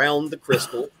piece around the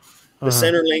crystal. The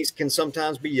center links can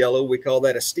sometimes be yellow. We call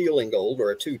that a steel and gold or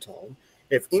a two-tone.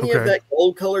 If any of that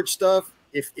gold-colored stuff,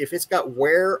 if it's got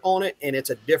wear on it and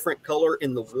it's a different color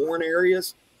in the worn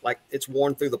areas, like it's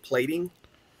worn through the plating,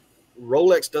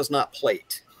 Rolex does not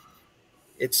plate.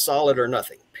 It's solid or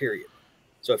nothing, period.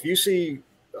 So if you see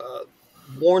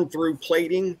worn through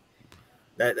plating,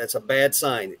 that's a bad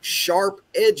sign. Sharp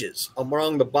edges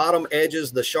around the bottom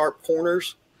edges, the sharp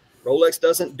corners, Rolex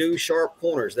doesn't do sharp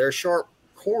corners. Their sharp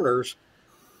corners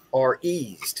are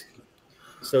eased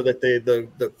so that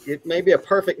it may be a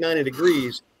perfect 90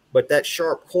 degrees, but that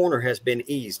sharp corner has been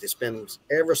eased. It's been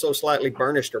ever so slightly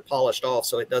burnished or polished off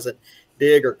so it doesn't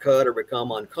dig or cut or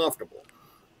become uncomfortable.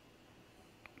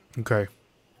 Okay.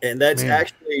 And that's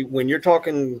actually, when you're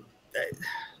talking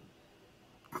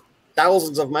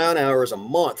thousands of man hours a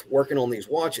month working on these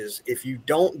watches, if you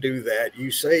don't do that,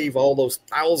 you save all those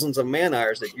thousands of man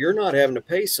hours that you're not having to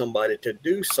pay somebody to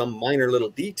do some minor little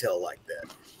detail like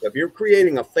that. If you're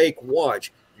creating a fake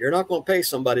watch, you're not going to pay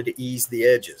somebody to ease the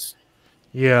edges.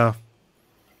 Yeah,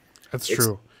 that's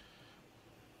true.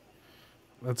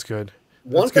 That's good.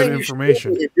 One That's good thing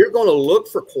information. If you're going to look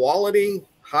for quality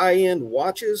high-end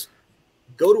watches,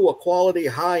 go to a quality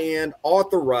high-end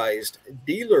authorized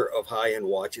dealer of high-end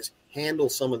watches. Handle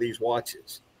some of these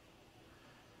watches.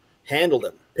 Handle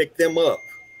them. Pick them up.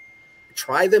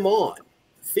 Try them on.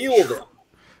 Feel them.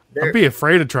 I'd be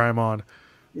afraid to try them on.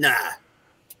 Nah.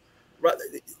 Right.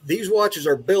 These watches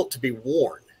are built to be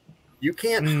worn. You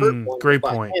can't hurt one great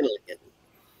by point. handling it.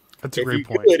 That's a great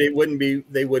point. If you could,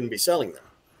 they wouldn't be selling them.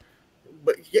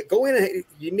 But go in and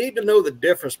you need to know the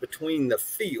difference between the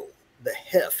feel, the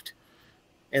heft,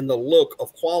 and the look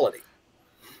of quality.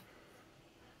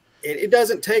 It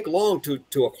doesn't take long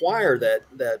to acquire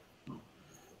that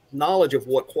knowledge of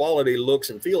what quality looks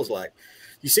and feels like.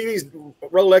 You see these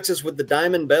Rolexes with the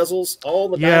diamond bezels, all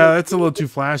the that's a little too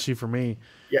flashy for me.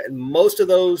 Yeah, and most of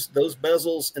those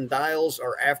bezels and dials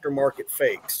are aftermarket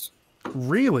fakes.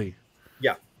 Really?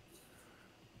 Yeah.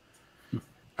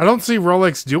 I don't see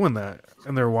Rolex doing that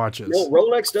in their watches. No,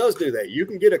 Rolex does do that. You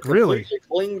can get a completely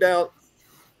blinged out.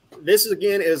 This is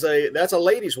again that's a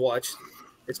lady's watch.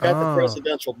 It's got the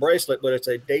presidential bracelet, but it's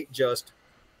a date just.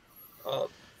 I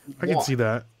can see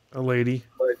that, a lady.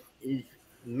 But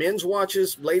men's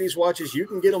watches, ladies' watches, you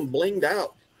can get them blinged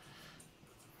out.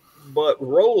 But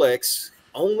Rolex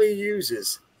only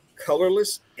uses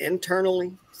colorless,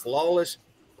 internally flawless,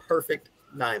 perfect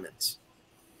diamonds.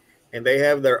 And they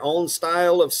have their own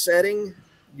style of setting.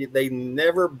 They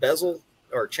never bezel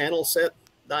or channel set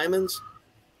diamonds.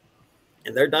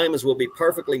 And their diamonds will be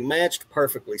perfectly matched,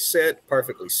 perfectly set,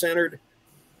 perfectly centered.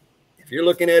 If you're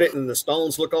looking at it and the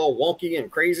stones look all wonky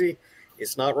and crazy,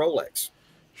 it's not Rolex.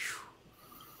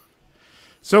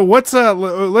 So what's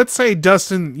let's say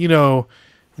Dustin,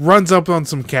 runs up on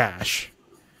some cash.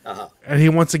 And he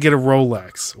wants to get a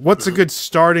Rolex. What's a good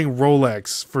starting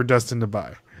Rolex for Dustin to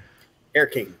buy? Air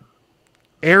King.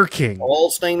 Air King. All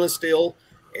stainless steel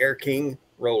Air King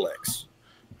Rolex.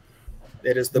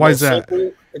 It is the Why most is that?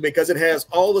 simple because it has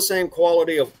all the same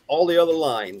quality of all the other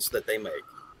lines that they make.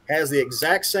 Has the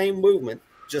exact same movement,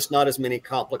 just not as many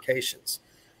complications.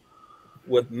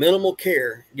 With minimal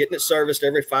care, getting it serviced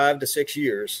every 5 to 6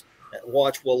 years, that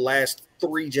watch will last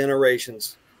 3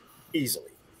 generations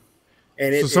easily.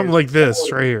 And so something like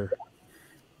this right here.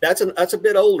 That's a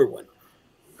bit older one.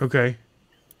 Okay.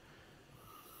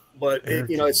 But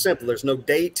it's simple. There's no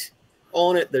date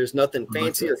on it. There's nothing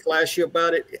fancy or flashy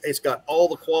about it. It's got all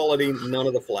the quality, none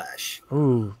of the flash.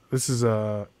 Ooh, this is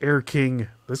a Air King.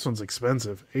 This one's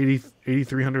expensive.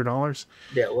 $8,300.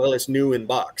 Yeah, well, it's new in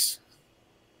box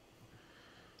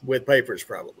with papers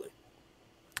probably.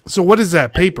 So what is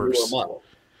that? Papers?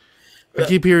 I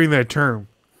keep hearing that term.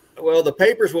 Well, the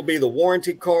papers will be the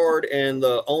warranty card and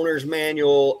the owner's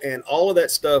manual, and all of that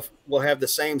stuff will have the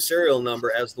same serial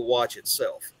number as the watch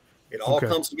itself. It all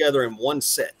comes together in one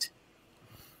set.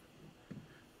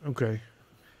 Okay.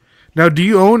 Now, do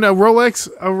you own a Rolex,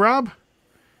 Rob?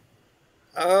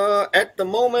 At the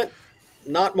moment,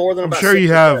 not more than about. I'm sure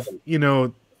you have,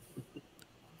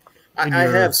 I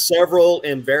have several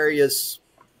in various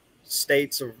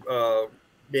states of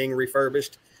being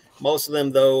refurbished. Most of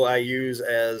them, though, I use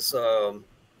as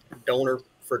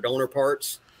donor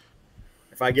parts.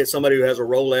 If I get somebody who has a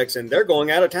Rolex and they're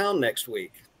going out of town next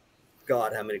week,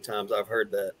 God, how many times I've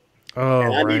heard that. Oh,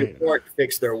 and I need a part to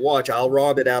fix their watch. I'll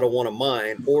rob it out of one of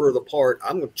mine, order the part.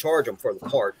 I'm going to charge them for the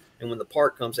part. And when the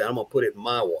part comes out, I'm going to put it in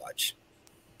my watch.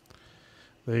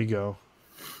 There you go.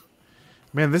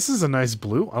 Man, this is a nice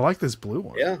blue. I like this blue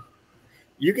one. Yeah.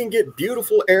 You can get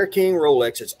beautiful Air King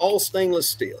Rolex. It's all stainless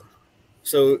steel.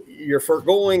 So you're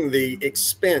foregoing the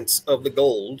expense of the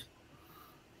gold.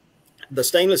 The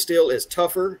stainless steel is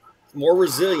tougher, more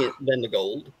resilient than the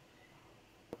gold.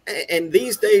 And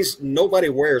these days, nobody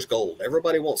wears gold.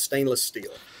 Everybody wants stainless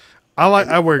steel.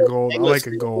 I wear gold. I like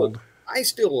a gold. I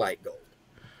still like gold.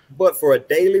 But for a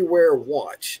daily wear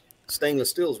watch,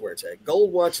 stainless steel is where it's at.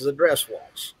 Gold watch is a dress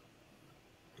watch.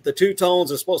 The two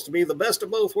tones are supposed to be the best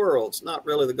of both worlds. Not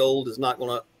really. The gold is not going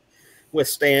to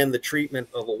withstand the treatment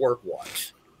of a work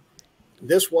watch.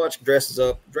 This watch dresses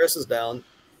up, dresses down.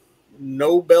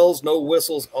 No bells, no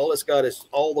whistles. All it's got is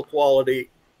all the quality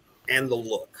and the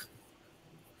look.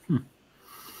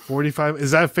 45.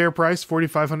 Is that a fair price?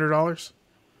 $4,500.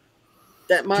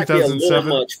 That might be a little 2007?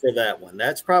 much for that one.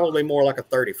 That's probably more like a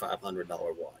 $3,500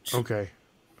 watch. Okay.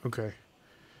 Okay.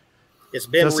 It's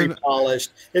been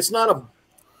repolished. It's not a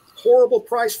horrible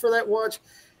price for that watch,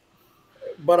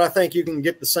 but I think you can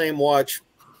get the same watch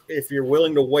if you're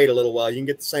willing to wait a little while. You can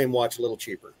get the same watch a little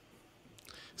cheaper.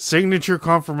 Signature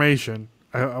confirmation.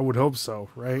 I would hope so,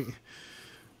 right?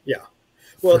 Yeah.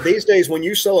 Well, these days when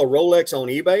you sell a Rolex on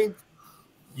eBay,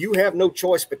 you have no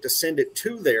choice but to send it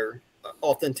to their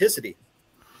authenticity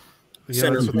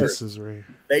center. This is right.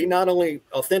 They not only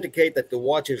authenticate that the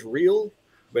watch is real,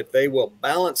 but they will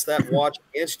balance that watch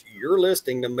against your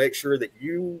listing to make sure that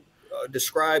you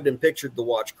described and pictured the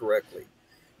watch correctly.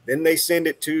 Then they send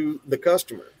it to the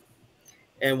customer.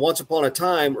 And once upon a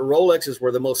time, Rolexes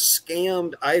were the most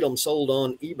scammed item sold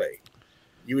on eBay.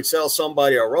 You would sell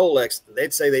somebody a Rolex,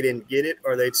 they'd say they didn't get it,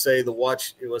 or they'd say the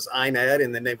watch, it was INAD,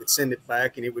 and then they would send it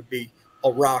back, and it would be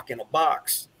a rock in a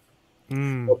box.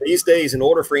 Well, these days, in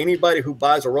order for anybody who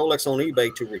buys a Rolex on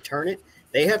eBay to return it,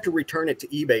 they have to return it to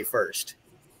eBay first.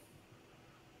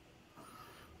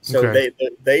 So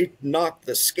they knock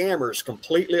the scammers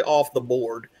completely off the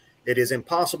board. It is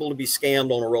impossible to be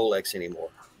scammed on a Rolex anymore.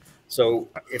 So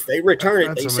if they return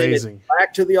it, they send it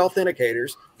back to the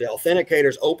authenticators. The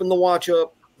authenticators open the watch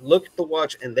up, look at the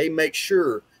watch, and they make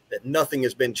sure that nothing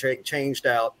has been changed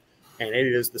out, and it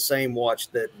is the same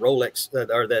watch that Rolex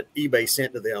or that eBay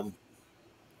sent to them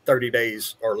 30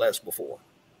 days or less before.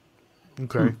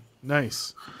 Okay,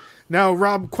 nice. Now,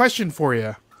 Rob, question for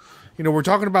you. You know, we're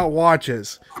talking about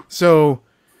watches. So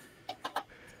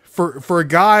for a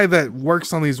guy that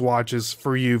works on these watches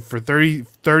for you for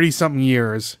 30 something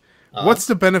years, what's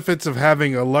the benefits of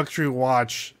having a luxury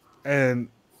watch and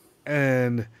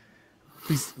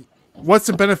what's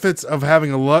the benefits of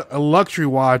having a luxury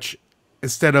watch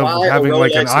instead of having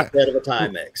like instead of a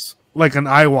Timex? Like an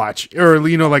iWatch, or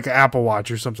you know, like an Apple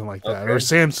Watch or something like that, or a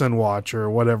Samsung watch or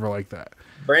whatever like that.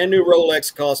 Brand new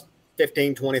Rolex costs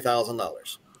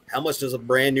 $15,000-$20,000. How much does a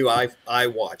brand new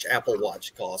iWatch, Apple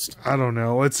Watch cost? I don't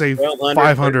know. Let's say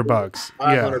 $500.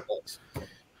 $500.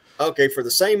 Okay, for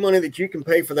the same money that you can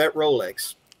pay for that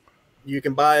Rolex, you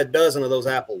can buy a dozen of those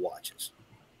Apple Watches.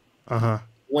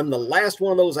 When the last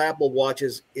one of those Apple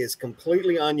Watches is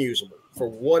completely unusable for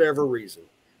whatever reason,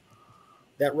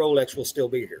 that Rolex will still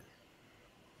be here.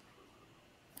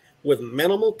 With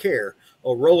minimal care, a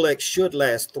Rolex should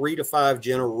last 3 to 5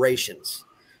 generations.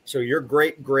 So your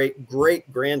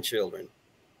great-great-great-grandchildren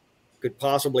could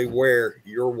possibly wear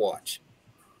your watch.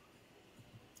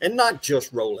 And not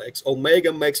just Rolex.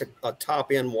 Omega makes a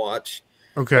top-end watch.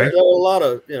 Okay. There's a lot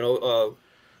of,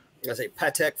 I say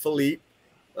Patek Philippe,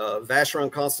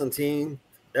 Vacheron Constantin.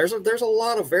 There's a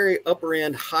lot of very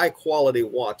upper-end, high-quality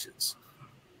watches.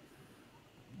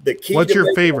 The key. What's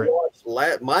your favorite?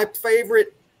 My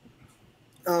favorite.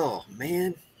 Oh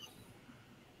man,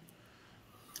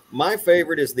 my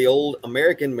favorite is the old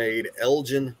American-made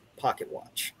Elgin pocket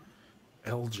watch.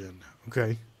 Elgin.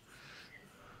 Okay.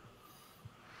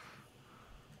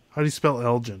 How do you spell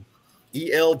Elgin?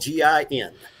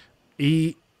 E-L-G-I-N.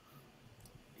 E-L-G-I-N.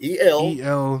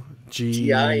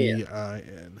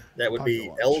 That would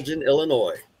be Elgin,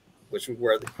 Illinois, which was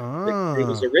where it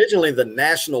was originally the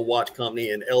National Watch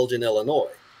Company in Elgin, Illinois.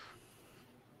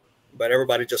 But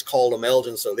everybody just called them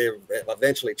Elgin, so they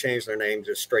eventually changed their name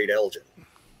to straight Elgin.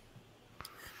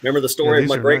 Remember the story of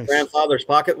my great-grandfather's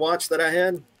pocket watch that I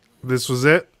had? This was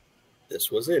it?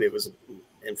 This was it. It was,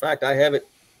 in fact, I have it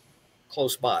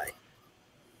close by.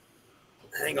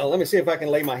 Hang on, let me see if I can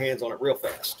lay my hands on it real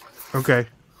fast. Okay.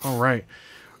 All right.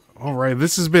 All right.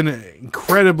 This has been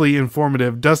incredibly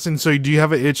informative. Dustin, so do you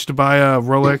have an itch to buy a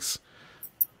Rolex?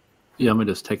 Yeah, I'm going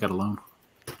to just take out a loan.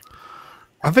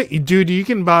 I think, dude, you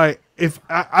can buy,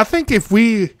 I think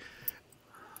we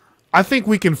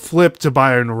can flip to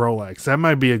buy a Rolex. That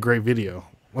might be a great video.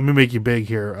 Let me make you big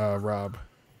here, Rob.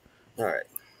 All right.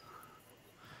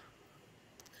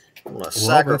 I'm going to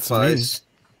sacrifice.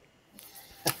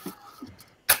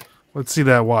 Let's see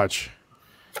that watch.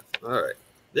 All right.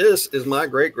 This is my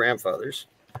great-grandfather's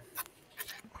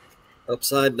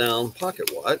upside-down pocket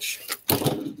watch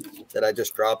that I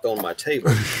just dropped on my table.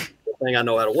 The thing I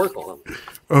know how to work on them.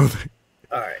 All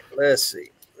right. Let's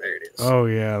see. There it is. Oh,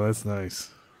 yeah. That's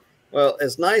nice. Well,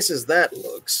 as nice as that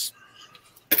looks,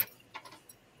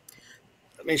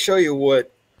 let me show you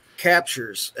what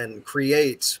captures and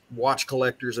creates watch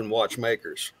collectors and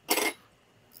watchmakers.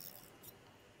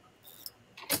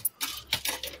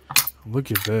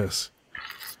 Look at this.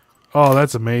 Oh,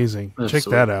 that's amazing. That's Check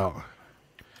sweet. that out.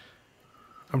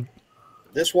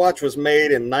 This watch was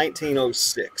made in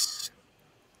 1906.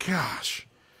 Gosh.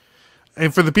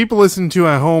 And for the people listening to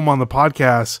at home on the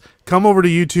podcast, come over to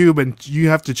YouTube and you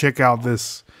have to check out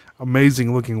this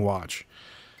amazing looking watch.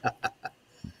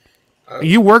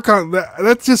 You work on that.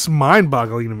 That's just mind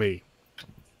boggling to me.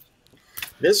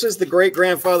 This is the great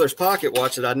grandfather's pocket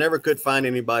watch that I never could find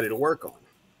anybody to work on.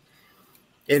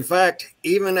 In fact,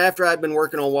 even after I'd been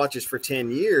working on watches for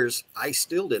 10 years, I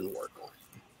still didn't work on it.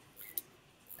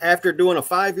 After doing a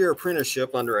 5-year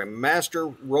apprenticeship under a master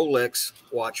Rolex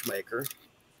watchmaker,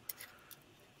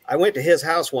 I went to his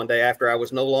house one day after I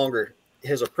was no longer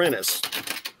his apprentice,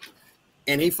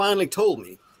 and he finally told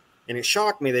me, and it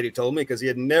shocked me that he told me because he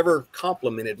had never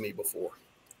complimented me before.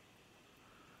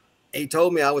 He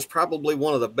told me I was probably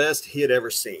one of the best he had ever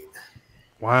seen.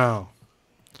 Wow.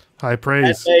 High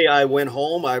praise. That day I went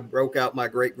home, I broke out my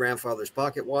great-grandfather's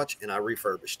pocket watch, and I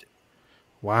refurbished it.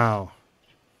 Wow.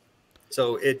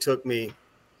 So it took me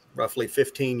roughly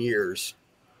 15 years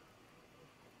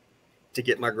to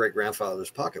get my great-grandfather's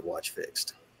pocket watch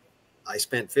fixed. I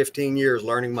spent 15 years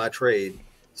learning my trade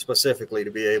specifically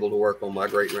to be able to work on my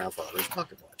great-grandfather's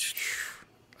pocket watch.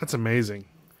 That's amazing.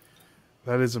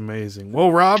 That is amazing.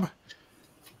 Well, Rob,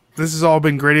 this has all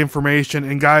been great information.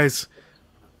 And guys,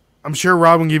 I'm sure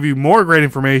Rob will give you more great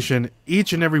information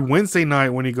each and every Wednesday night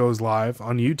when he goes live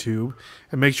on YouTube.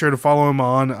 And make sure to follow him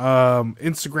on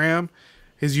Instagram.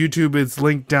 His YouTube is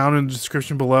linked down in the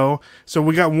description below. So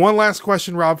we got one last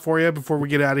question, Rob, for you before we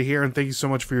get out of here. And thank you so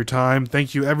much for your time.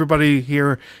 Thank you, everybody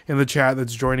here in the chat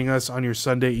that's joining us on your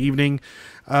Sunday evening.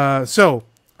 So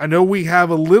I know we have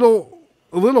a little,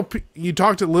 you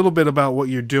talked a little bit about what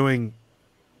you're doing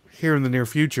here in the near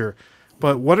future.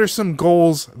 But what are some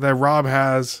goals that Rob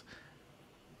has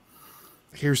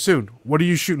here soon? What are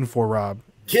you shooting for, Rob?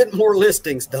 Get more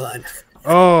listings done.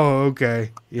 Oh,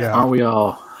 okay. Yeah. Aren't we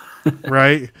all?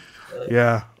 Right?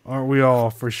 Yeah. Aren't we all,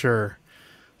 for sure?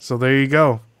 So there you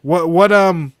go. What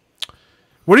do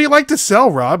you like to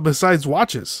sell, Rob, besides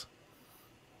watches?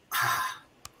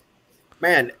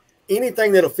 Man,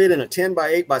 anything that'll fit in a 10 by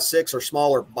 8 by 6 or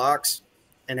smaller box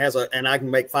and I can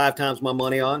make 5 times my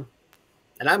money on.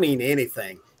 And I mean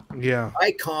anything. Yeah.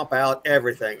 I comp out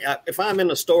everything. If I'm in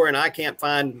the store and I can't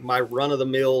find my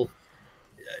run-of-the-mill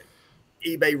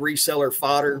eBay reseller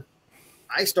fodder,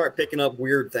 I start picking up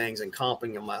weird things and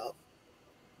comping them out.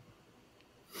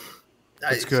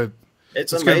 That's good.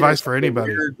 It's That's good advice for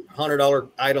anybody. Weird $100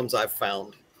 items I've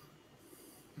found.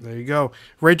 There you go.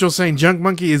 Rachel's saying Junk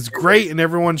Monkey is great and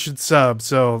everyone should sub.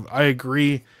 So I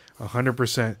agree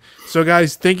 100%. So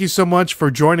guys, thank you so much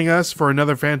for joining us for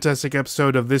another fantastic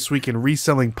episode of This Week in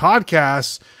Reselling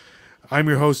Podcast. I'm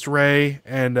your host, Ray.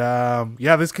 And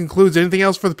yeah, this concludes. Anything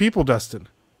else for the people, Dustin?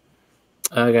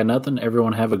 I got nothing.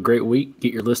 Everyone have a great week.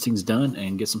 Get your listings done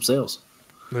and get some sales.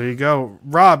 There you go.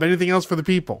 Rob, anything else for the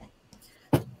people?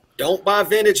 Don't buy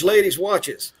vintage ladies'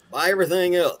 watches. Buy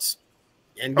everything else.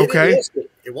 And get it listed.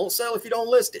 It won't sell if you don't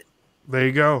list it. There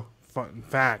you go. Fun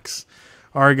facts.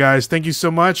 All right, guys. Thank you so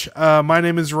much. My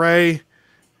name is Ray.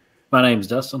 My name's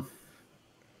Dustin.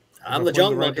 I'm the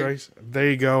Junk Monkey. There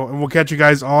you go. And we'll catch you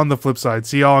guys on the flip side.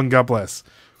 See y'all and God bless.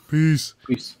 Peace.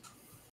 Peace.